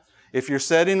them. If you're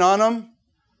setting on them,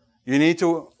 you need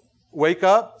to wake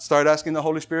up, start asking the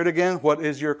Holy Spirit again, what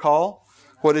is your call?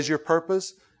 What is your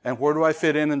purpose? And where do I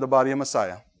fit in the body of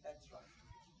Messiah?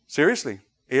 Seriously,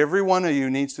 every one of you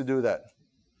needs to do that.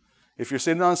 If you're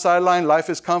sitting on the sideline, life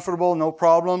is comfortable, no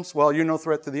problems, well, you're no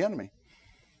threat to the enemy.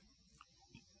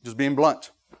 Just being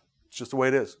blunt. It's just the way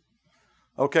it is.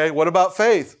 Okay, what about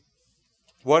faith?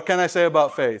 What can I say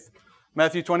about faith?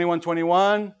 Matthew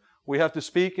 21:21, we have to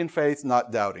speak in faith, not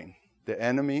doubting. The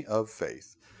enemy of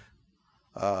faith.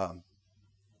 I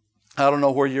don't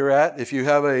know where you're at. If you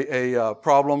have a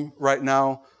problem right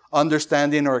now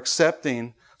understanding or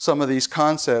accepting some of these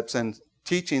concepts and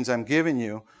teachings I'm giving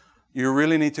you, you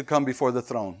really need to come before the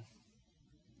throne.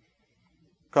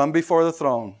 Come before the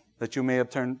throne that you may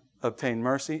obtain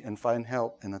mercy and find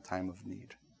help in a time of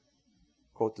need.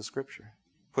 Quote the scripture.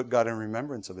 Put God in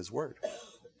remembrance of His word.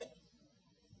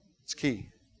 It's key.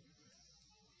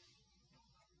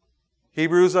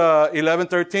 Hebrews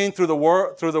 11:13, through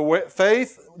the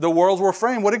faith, the worlds were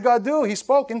framed. What did God do? He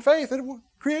spoke in faith. It was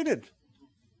created.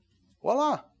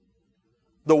 Voila.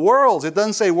 The worlds. It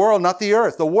doesn't say world, not the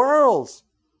earth. The worlds.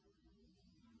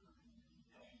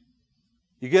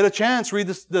 You get a chance, read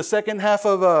the second half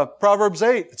of Proverbs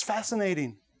 8. It's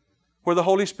fascinating. Where the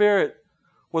Holy Spirit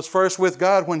was first with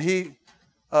God when He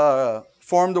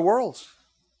formed the worlds.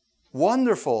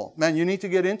 Wonderful. Man, you need to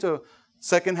get into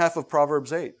second half of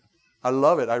Proverbs 8. I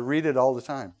love it. I read it all the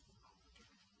time.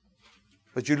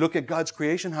 But you look at God's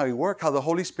creation, how He worked, how the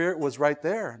Holy Spirit was right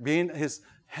there, being His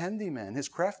handyman, His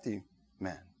crafty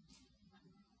man.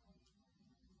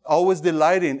 Always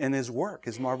delighting in His work,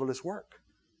 His marvelous work.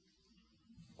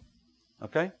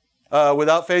 Okay?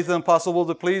 Without faith, it's impossible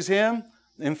to please Him.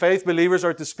 In faith, believers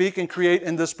are to speak and create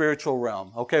in the spiritual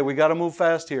realm. Okay, we got to move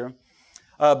fast here.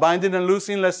 Binding and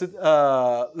loosing, let's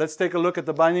take a look at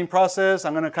the binding process.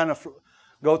 I'm going to kind of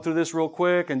go through this real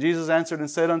quick. And Jesus answered and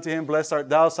said unto him, Blessed art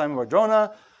thou, Simon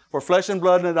Bar-Jonah, for flesh and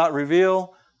blood did not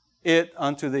reveal it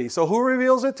unto thee. So who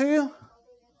reveals it to you?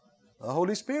 The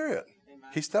Holy Spirit.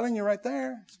 He's telling you right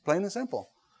there. It's plain and simple.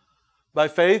 By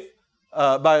faith,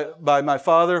 by my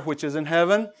Father which is in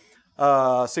heaven.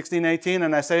 16:18,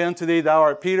 and I say unto thee, thou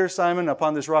art Peter, Simon,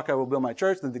 upon this rock I will build my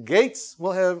church, and the gates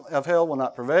of hell will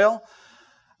not prevail.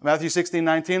 Matthew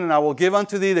 16:19, and I will give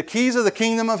unto thee the keys of the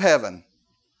kingdom of heaven.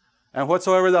 And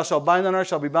whatsoever thou shalt bind on earth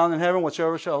shall be bound in heaven.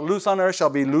 Whatsoever shall loose on earth shall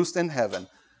be loosed in heaven.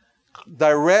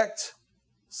 Direct,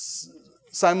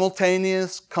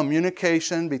 simultaneous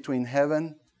communication between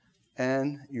heaven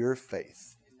and your faith.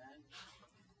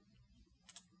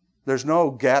 There's no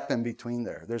gap in between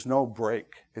there. There's no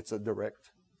break. It's a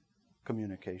direct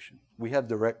communication. We have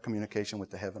direct communication with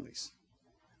the heavenlies.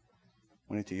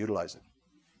 We need to utilize it.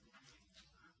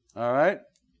 All right.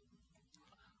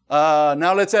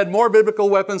 Now let's add more biblical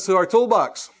weapons to our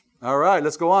toolbox. All right,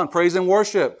 let's go on. Praise and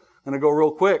worship. I'm going to go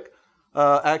real quick.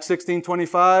 Acts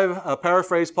 16:25,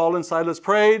 paraphrase, Paul and Silas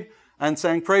prayed and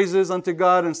sang praises unto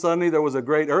God, and suddenly there was a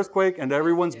great earthquake, and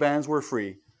everyone's bands were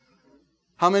free.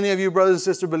 How many of you, brothers and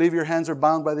sisters, believe your hands are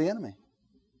bound by the enemy?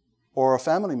 Or a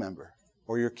family member?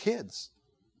 Or your kids?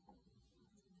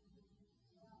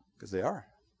 Because they are.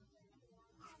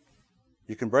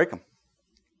 You can break them.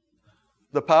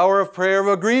 The power of prayer of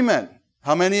agreement.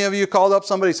 How many of you called up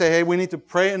somebody and say, hey, we need to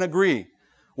pray and agree?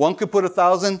 One could put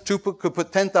 1,000, two could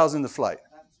put 10,000 to flight.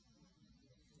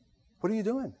 What are you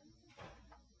doing?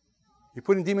 You're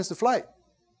putting demons to flight.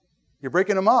 You're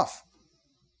breaking them off.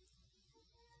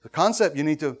 The concept, you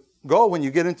need to go when you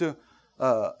get into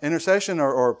intercession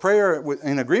or prayer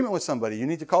in agreement with somebody. You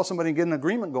need to call somebody and get an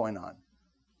agreement going on.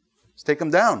 Just take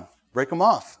them down. Break them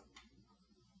off.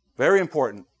 Very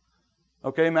important.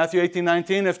 Okay, Matthew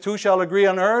 18:19, if two shall agree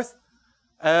on earth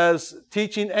as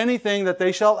teaching anything that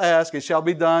they shall ask, it shall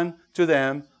be done to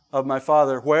them of my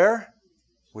Father. Where?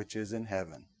 Which is in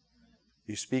heaven.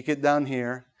 You speak it down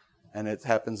here, and it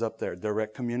happens up there.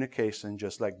 Direct communication,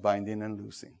 just like binding and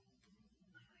loosing.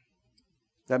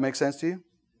 That make sense to you?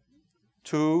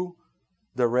 Two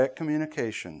direct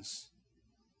communications,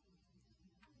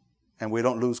 and we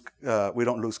don't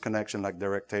lose connection like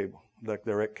direct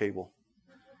cable,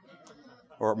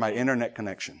 or my internet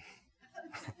connection.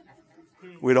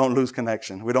 We don't lose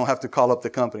connection. We don't have to call up the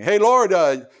company. Hey, Lord,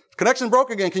 connection broke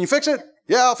again. Can you fix it?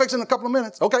 Yeah, I'll fix it in a couple of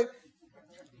minutes. Okay.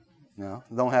 No,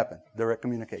 it don't happen. Direct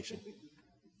communication.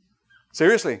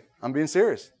 Seriously, I'm being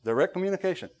serious. Direct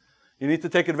communication. You need to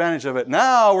take advantage of it.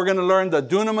 Now we're going to learn the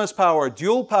dunamis power,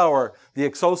 dual power, the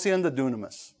exousia and the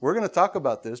dunamis. We're going to talk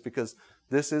about this because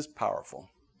this is powerful.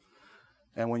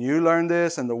 And when you learn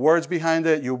this and the words behind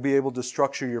it, you'll be able to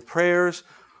structure your prayers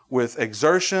with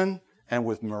exertion and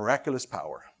with miraculous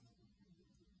power.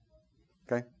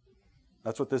 Okay?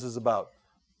 That's what this is about.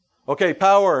 Okay,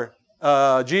 power.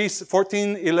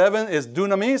 G14:11 is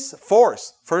dunamis,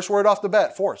 force. First word off the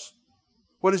bat, force.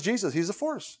 What is Jesus? He's a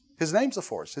force. His name's a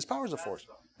force. His power's a force.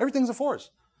 Everything's a force.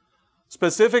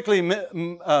 Specifically,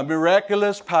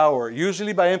 miraculous power,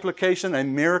 usually by implication, a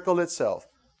miracle itself.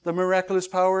 The miraculous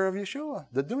power of Yeshua,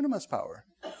 the dunamis power.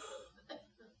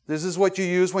 This is what you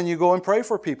use when you go and pray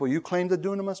for people. You claim the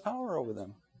dunamis power over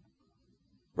them.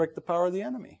 Break the power of the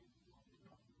enemy.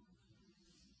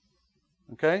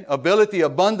 Okay? Ability,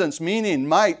 abundance, meaning,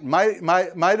 might,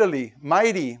 mightily,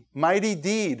 mighty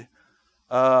deed.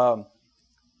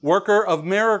 Worker of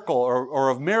miracle or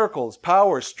of miracles,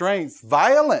 power, strength,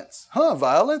 violence.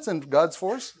 Violence and God's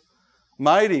force.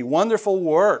 Mighty, wonderful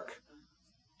work.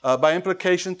 By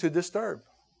implication, to disturb.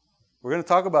 We're going to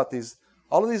talk about these.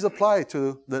 All of these apply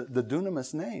to the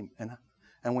dunamis name.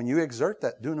 And when you exert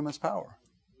that dunamis power.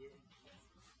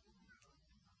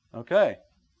 Okay.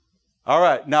 All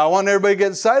right. Now I want everybody to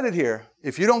get excited here.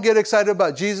 If you don't get excited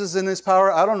about Jesus and His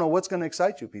power, I don't know what's going to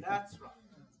excite you people. That's right.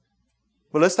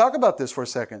 But let's talk about this for a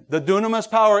second. The dunamis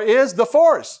power is the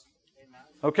force.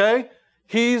 Okay?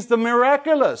 He's the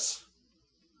miraculous.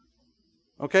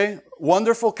 Okay?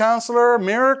 Wonderful counselor,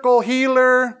 miracle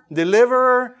healer,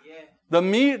 deliverer. The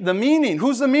meaning.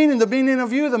 Who's the meaning? The meaning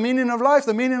of you, the meaning of life,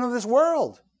 the meaning of this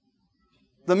world.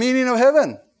 The meaning of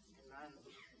heaven.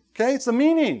 Okay? It's the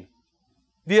meaning.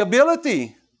 The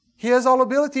ability. He has all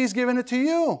ability. He's given it to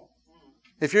you.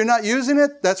 If you're not using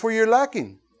it, that's where you're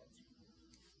lacking.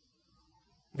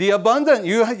 The abundant.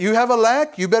 You have a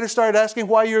lack. You better start asking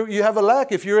why you have a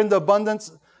lack if you're in the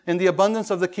abundance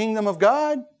of the kingdom of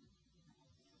God.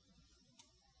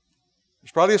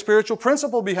 There's probably a spiritual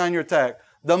principle behind your attack.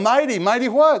 The mighty. Mighty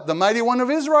what? The mighty one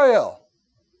of Israel.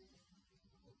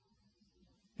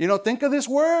 Think of this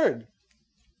word.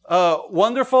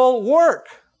 Wonderful work.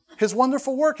 His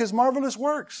wonderful work. His marvelous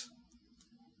works.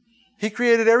 He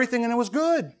created everything and it was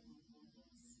good.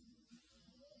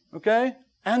 Okay?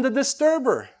 And the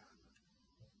disturber.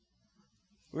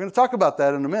 We're going to talk about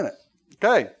that in a minute.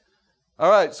 Okay.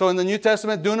 All right. So in the New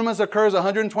Testament, dunamis occurs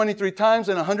 123 times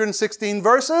in 116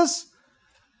 verses.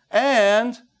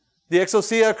 And the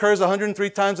exousia occurs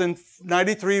 103 times in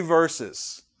 93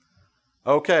 verses.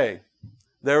 Okay.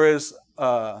 There is,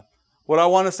 what I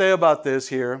want to say about this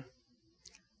here.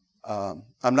 I'm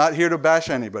not here to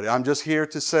bash anybody. I'm just here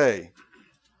to say,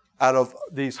 out of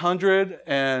these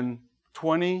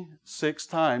 126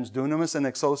 times, dunamis and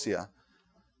exousia,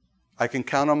 I can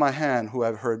count on my hand who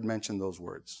I've heard mention those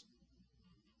words.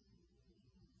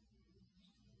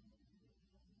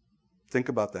 Think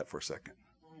about that for a second.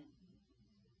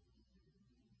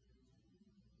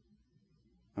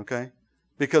 Okay?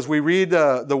 Because we read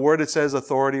the word that says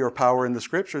authority or power in the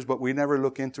scriptures, but we never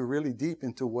look into really deep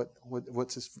into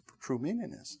what's its true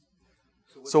meaning is.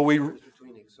 So we're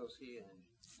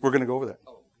going to go over that.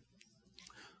 Oh.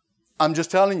 I'm just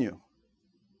telling you,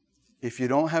 if you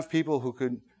don't have people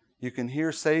you can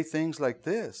hear say things like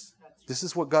this, this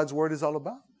is what God's word is all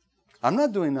about. I'm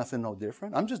not doing nothing no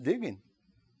different. I'm just digging.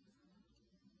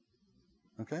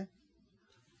 Okay?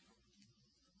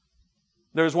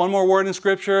 There's one more word in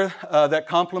Scripture that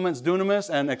complements dunamis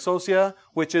and exousia,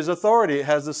 which is authority. It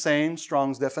has the same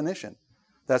Strong's definition.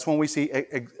 That's when we see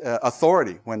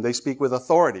authority, when they speak with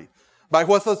authority. By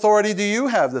what authority do you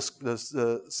have,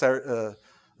 the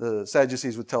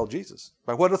Sadducees would tell Jesus?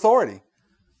 By what authority?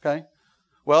 Okay.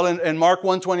 Well, in Mark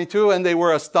 1:22, and they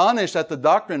were astonished at the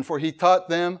doctrine, for he taught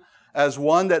them as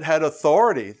one that had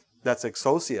authority, that's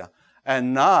exousia,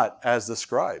 and not as the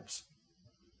scribes.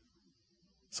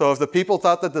 So if the people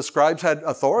thought that the scribes had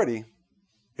authority,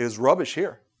 it is rubbish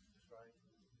here.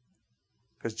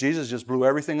 Because Jesus just blew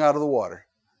everything out of the water.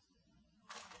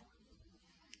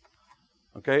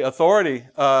 Okay, authority.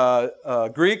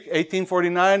 Greek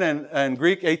 1849 and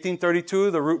Greek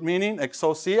 1832, the root meaning,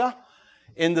 exousia,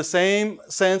 in the same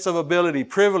sense of ability,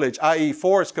 privilege, i.e.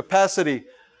 force, capacity,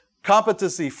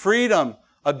 competency, freedom,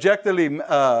 objectively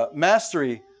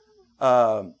mastery,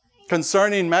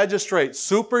 concerning magistrate,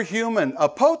 superhuman, a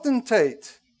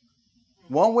potentate,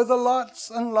 one with lots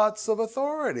and lots of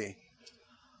authority.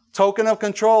 Token of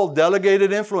control,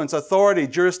 delegated influence, authority,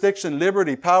 jurisdiction,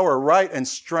 liberty, power, right, and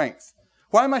strength.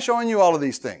 Why am I showing you all of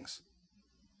these things?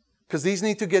 Because these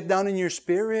need to get down in your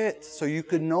spirit so you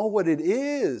can know what it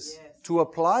is to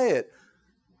apply it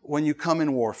when you come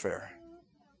in warfare.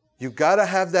 You've got to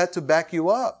have that to back you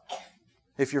up.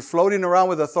 If you're floating around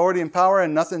with authority and power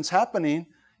and nothing's happening,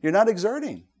 you're not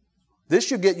exerting. This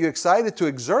should get you excited to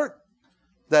exert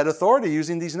that authority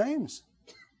using these names.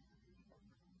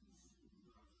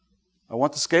 I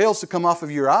want the scales to come off of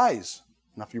your eyes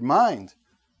and off your mind,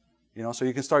 so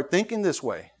you can start thinking this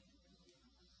way.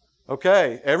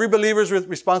 Okay, every believer's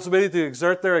responsibility to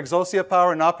exert their exousia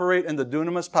power and operate in the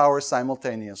dunamis power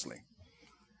simultaneously.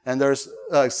 And there's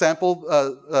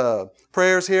sample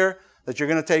prayers here that you're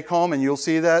going to take home, and you'll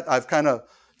see that. I've kind of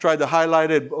tried to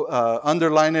highlight it,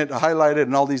 underline it, highlight it,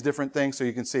 and all these different things so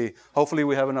you can see. Hopefully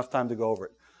we have enough time to go over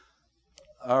it.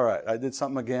 All right, I did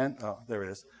something again. Oh, there it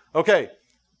is. Okay.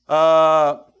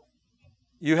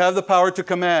 You have the power to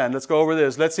command. Let's go over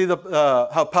this. Let's see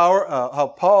how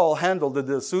Paul handled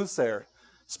the soothsayer,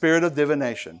 spirit of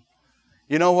divination.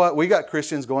 You know what? We got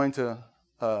Christians going to,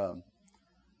 what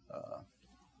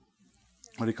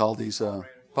do you call these?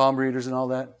 Palm readers and all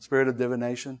that. Spirit of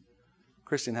divination.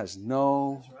 Christian has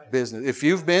no business. If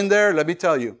you've been there, let me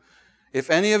tell you. If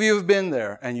any of you have been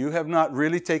there and you have not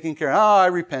really taken care, I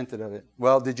repented of it.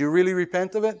 Well, did you really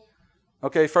repent of it?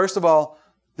 Okay, first of all,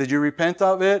 did you repent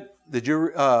of it? Did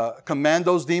you command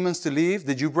those demons to leave?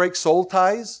 Did you break soul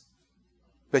ties?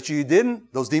 Bet you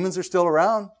didn't. Those demons are still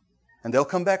around. And they'll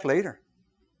come back later.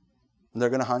 And they're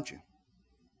going to hunt you.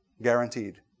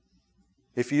 Guaranteed.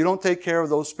 If you don't take care of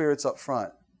those spirits up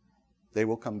front, they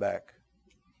will come back.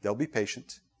 They'll be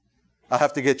patient. I'll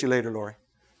have to get you later, Lori.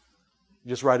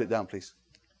 Just write it down, please.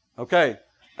 Okay.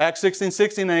 Acts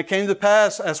 16:16, and it came to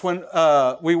pass as when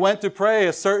we went to pray,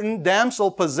 a certain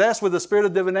damsel possessed with the spirit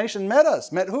of divination met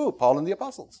us. Met who? Paul and the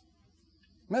apostles.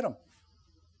 Met them.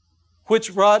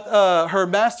 Which brought her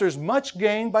masters much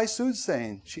gain by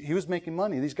soothsaying. He was making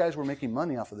money. These guys were making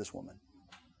money off of this woman.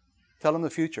 Tell them the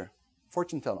future.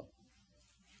 Fortune tell them.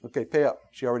 Okay, pay up.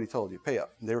 She already told you. Pay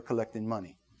up. And they were collecting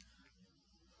money.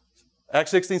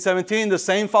 Acts 16:17, the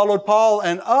same followed Paul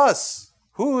and us.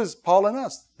 Who is Paul and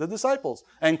us? The disciples.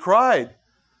 And cried,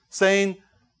 saying,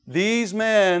 these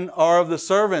men are of the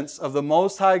servants of the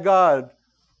Most High God,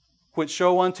 which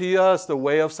show unto us the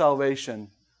way of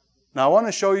salvation. Now, I want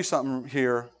to show you something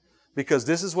here, because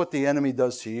this is what the enemy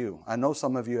does to you. I know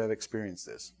some of you have experienced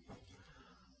this.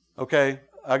 Okay,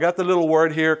 I got the little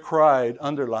word here, cried,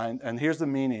 underlined, and here's the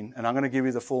meaning, and I'm going to give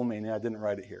you the full meaning. I didn't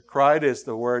write it here. Cried is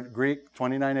the word Greek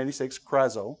 2986,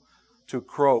 krazo, to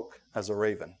croak as a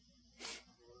raven.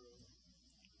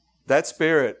 That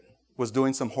spirit was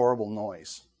doing some horrible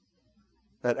noise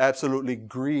that absolutely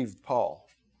grieved Paul.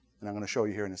 And I'm going to show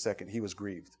you here in a second. He was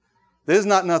grieved. This is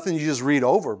not nothing you just read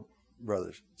over,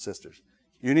 brothers, sisters.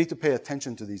 You need to pay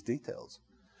attention to these details.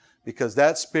 Because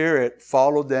that spirit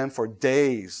followed them for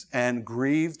days and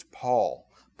grieved Paul.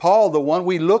 Paul, the one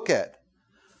we look at,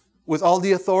 with all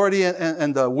the authority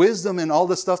and the wisdom and all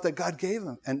the stuff that God gave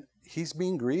him. And he's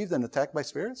being grieved and attacked by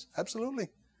spirits? Absolutely.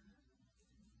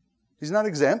 He's not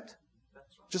exempt.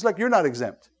 Just like you're not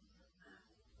exempt.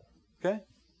 Okay?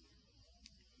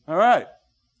 All right.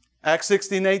 Acts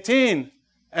 16:18.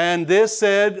 And this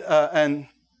said, and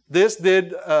this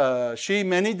did she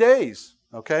many days.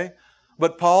 Okay?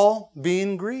 But Paul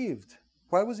being grieved.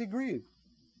 Why was he grieved?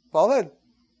 Paul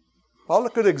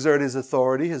could exert his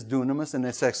authority, his dunamis, and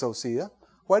his exousia.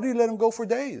 Why did he let him go for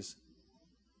days?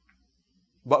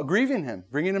 But grieving him,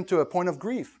 bringing him to a point of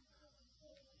grief.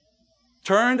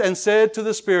 Turned and said to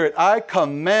the spirit, I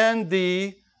command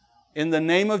thee in the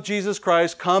name of Jesus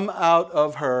Christ, come out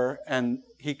of her. And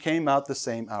he came out the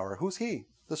same hour. Who's he?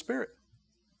 The spirit.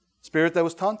 Spirit that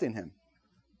was taunting him.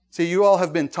 See, you all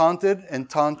have been taunted and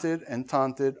taunted and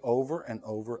taunted over and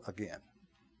over again.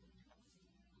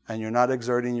 And you're not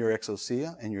exerting your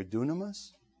exousia and your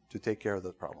dunamis to take care of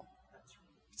the problem.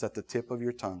 It's at the tip of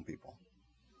your tongue, people.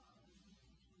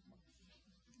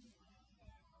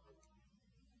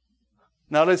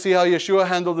 Now let's see how Yeshua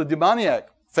handled the demoniac.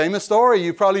 Famous story.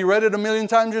 You probably read it 1,000,000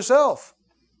 times yourself.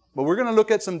 But we're going to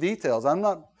look at some details. I'm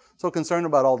not so concerned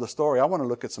about all the story. I want to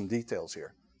look at some details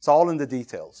here. It's all in the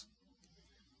details.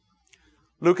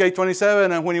 Luke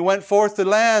 8:27, and when he went forth to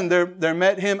land, there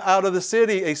met him out of the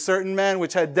city a certain man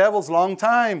which had devils long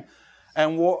time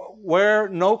and wear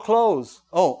no clothes.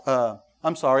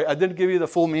 I'm sorry. I didn't give you the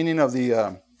full meaning of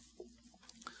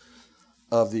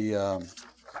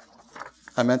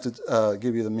I meant to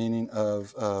give you the meaning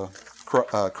of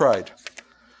cried.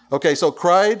 Okay, so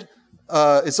cried,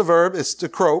 it's a verb. It's to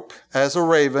croak as a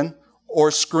raven or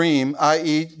scream,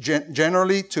 i.e.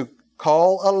 generally to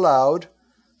call aloud,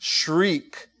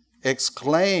 shriek,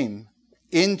 exclaim,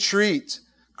 entreat,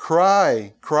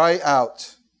 cry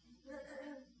out.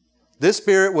 This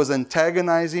spirit was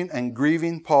antagonizing and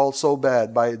grieving Paul so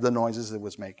bad by the noises it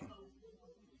was making.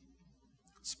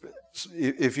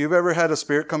 If you've ever had a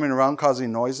spirit coming around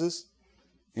causing noises,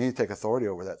 you need to take authority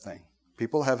over that thing.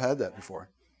 People have had that before.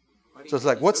 So it's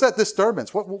like, what's that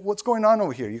disturbance? What's going on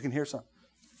over here? You can hear something.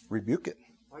 Rebuke it.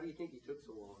 Why do you think he took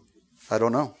so long? I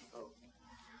don't know.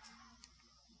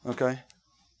 Okay.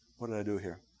 What did I do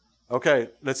here? Okay,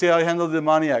 let's see how he handled the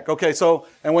demoniac. Okay, so,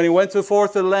 and when he went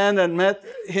forth to the land and met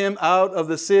him out of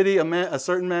the city, a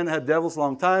certain man had devils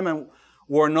long time and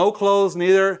wore no clothes,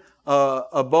 neither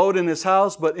abode in his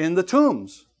house, but in the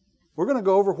tombs. We're going to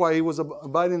go over why he was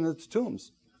abiding in the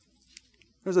tombs.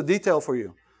 There's a detail for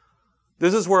you.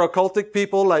 This is where occultic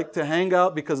people like to hang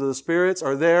out because of the spirits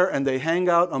are there, and they hang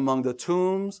out among the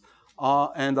tombs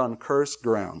and on cursed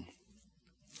ground.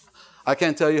 I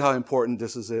can't tell you how important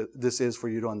this is for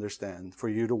you to understand, for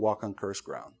you to walk on cursed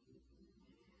ground.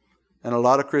 And a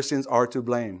lot of Christians are to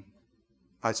blame.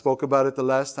 I spoke about it the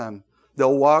last time.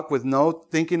 They'll walk with no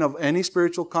thinking of any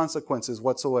spiritual consequences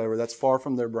whatsoever. That's far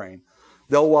from their brain.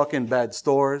 They'll walk in bad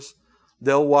stores.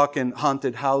 They'll walk in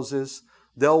haunted houses.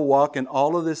 They'll walk in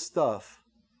all of this stuff.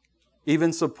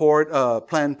 Even support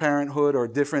Planned Parenthood or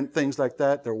different things like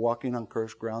that. They're walking on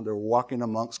cursed ground. They're walking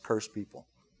amongst cursed people.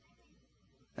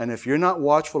 And if you're not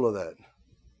watchful of that,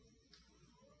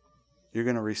 you're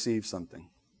going to receive something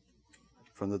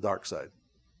from the dark side.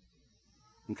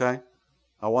 Okay?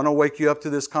 I want to wake you up to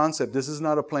this concept. This is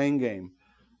not a playing game.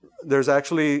 There's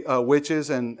actually witches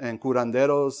and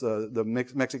curanderos, the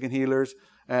Mexican healers,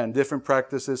 and different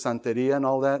practices, santeria and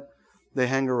all that. They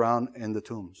hang around in the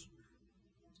tombs.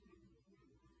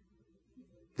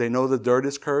 They know the dirt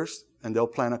is cursed, and they'll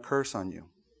plant a curse on you.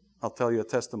 I'll tell you a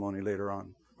testimony later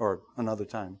on, or another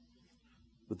time.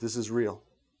 But this is real.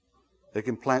 They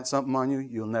can plant something on you,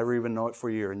 you'll never even know it for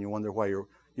a year, and you wonder why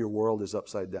your world is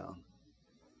upside down.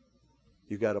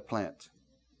 You got a plant.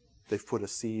 They've put a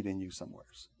seed in you somewhere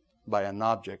by an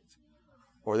object.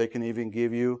 Or they can even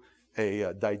give you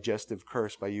a digestive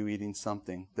curse by you eating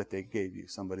something that they gave you,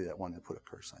 somebody that wanted to put a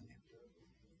curse on you.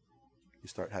 You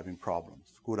start having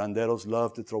problems. Curanderos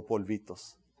love to throw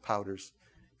polvitos, powders,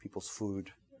 people's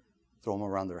food, throw them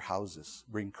around their houses,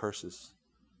 bring curses.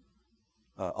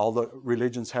 All the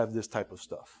religions have this type of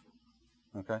stuff.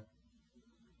 Okay?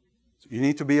 So you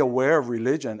need to be aware of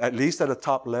religion, at least at a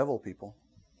top level, people.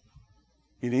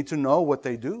 You need to know what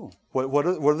they do. What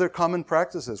are their common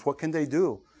practices? What can they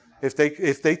do? If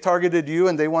they targeted you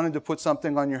and they wanted to put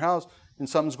something on your house and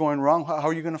something's going wrong, how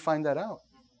are you going to find that out?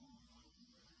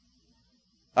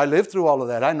 I lived through all of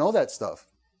that. I know that stuff.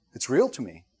 It's real to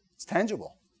me. It's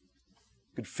tangible.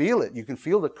 You can feel it. You can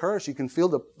feel the curse. You can feel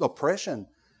the oppression.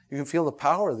 You can feel the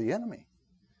power of the enemy.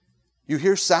 You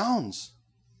hear sounds.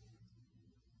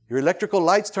 Your electrical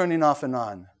lights turning off and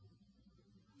on.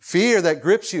 Fear that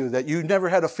grips you, that you never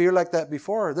had a fear like that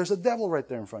before. There's a devil right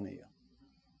there in front of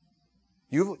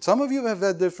you. Some of you have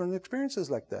had different experiences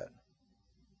like that.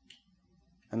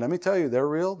 And let me tell you, they're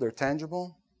real, they're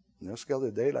tangible, and they'll scare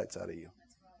the daylights out of you.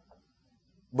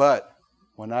 But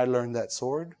when I learned that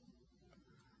sword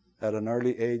at an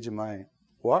early age in my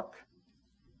walk,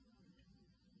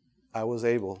 I was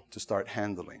able to start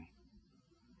handling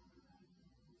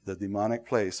the demonic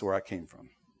place where I came from.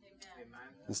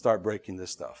 And start breaking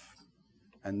this stuff.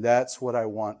 And that's what I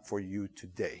want for you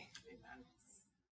today.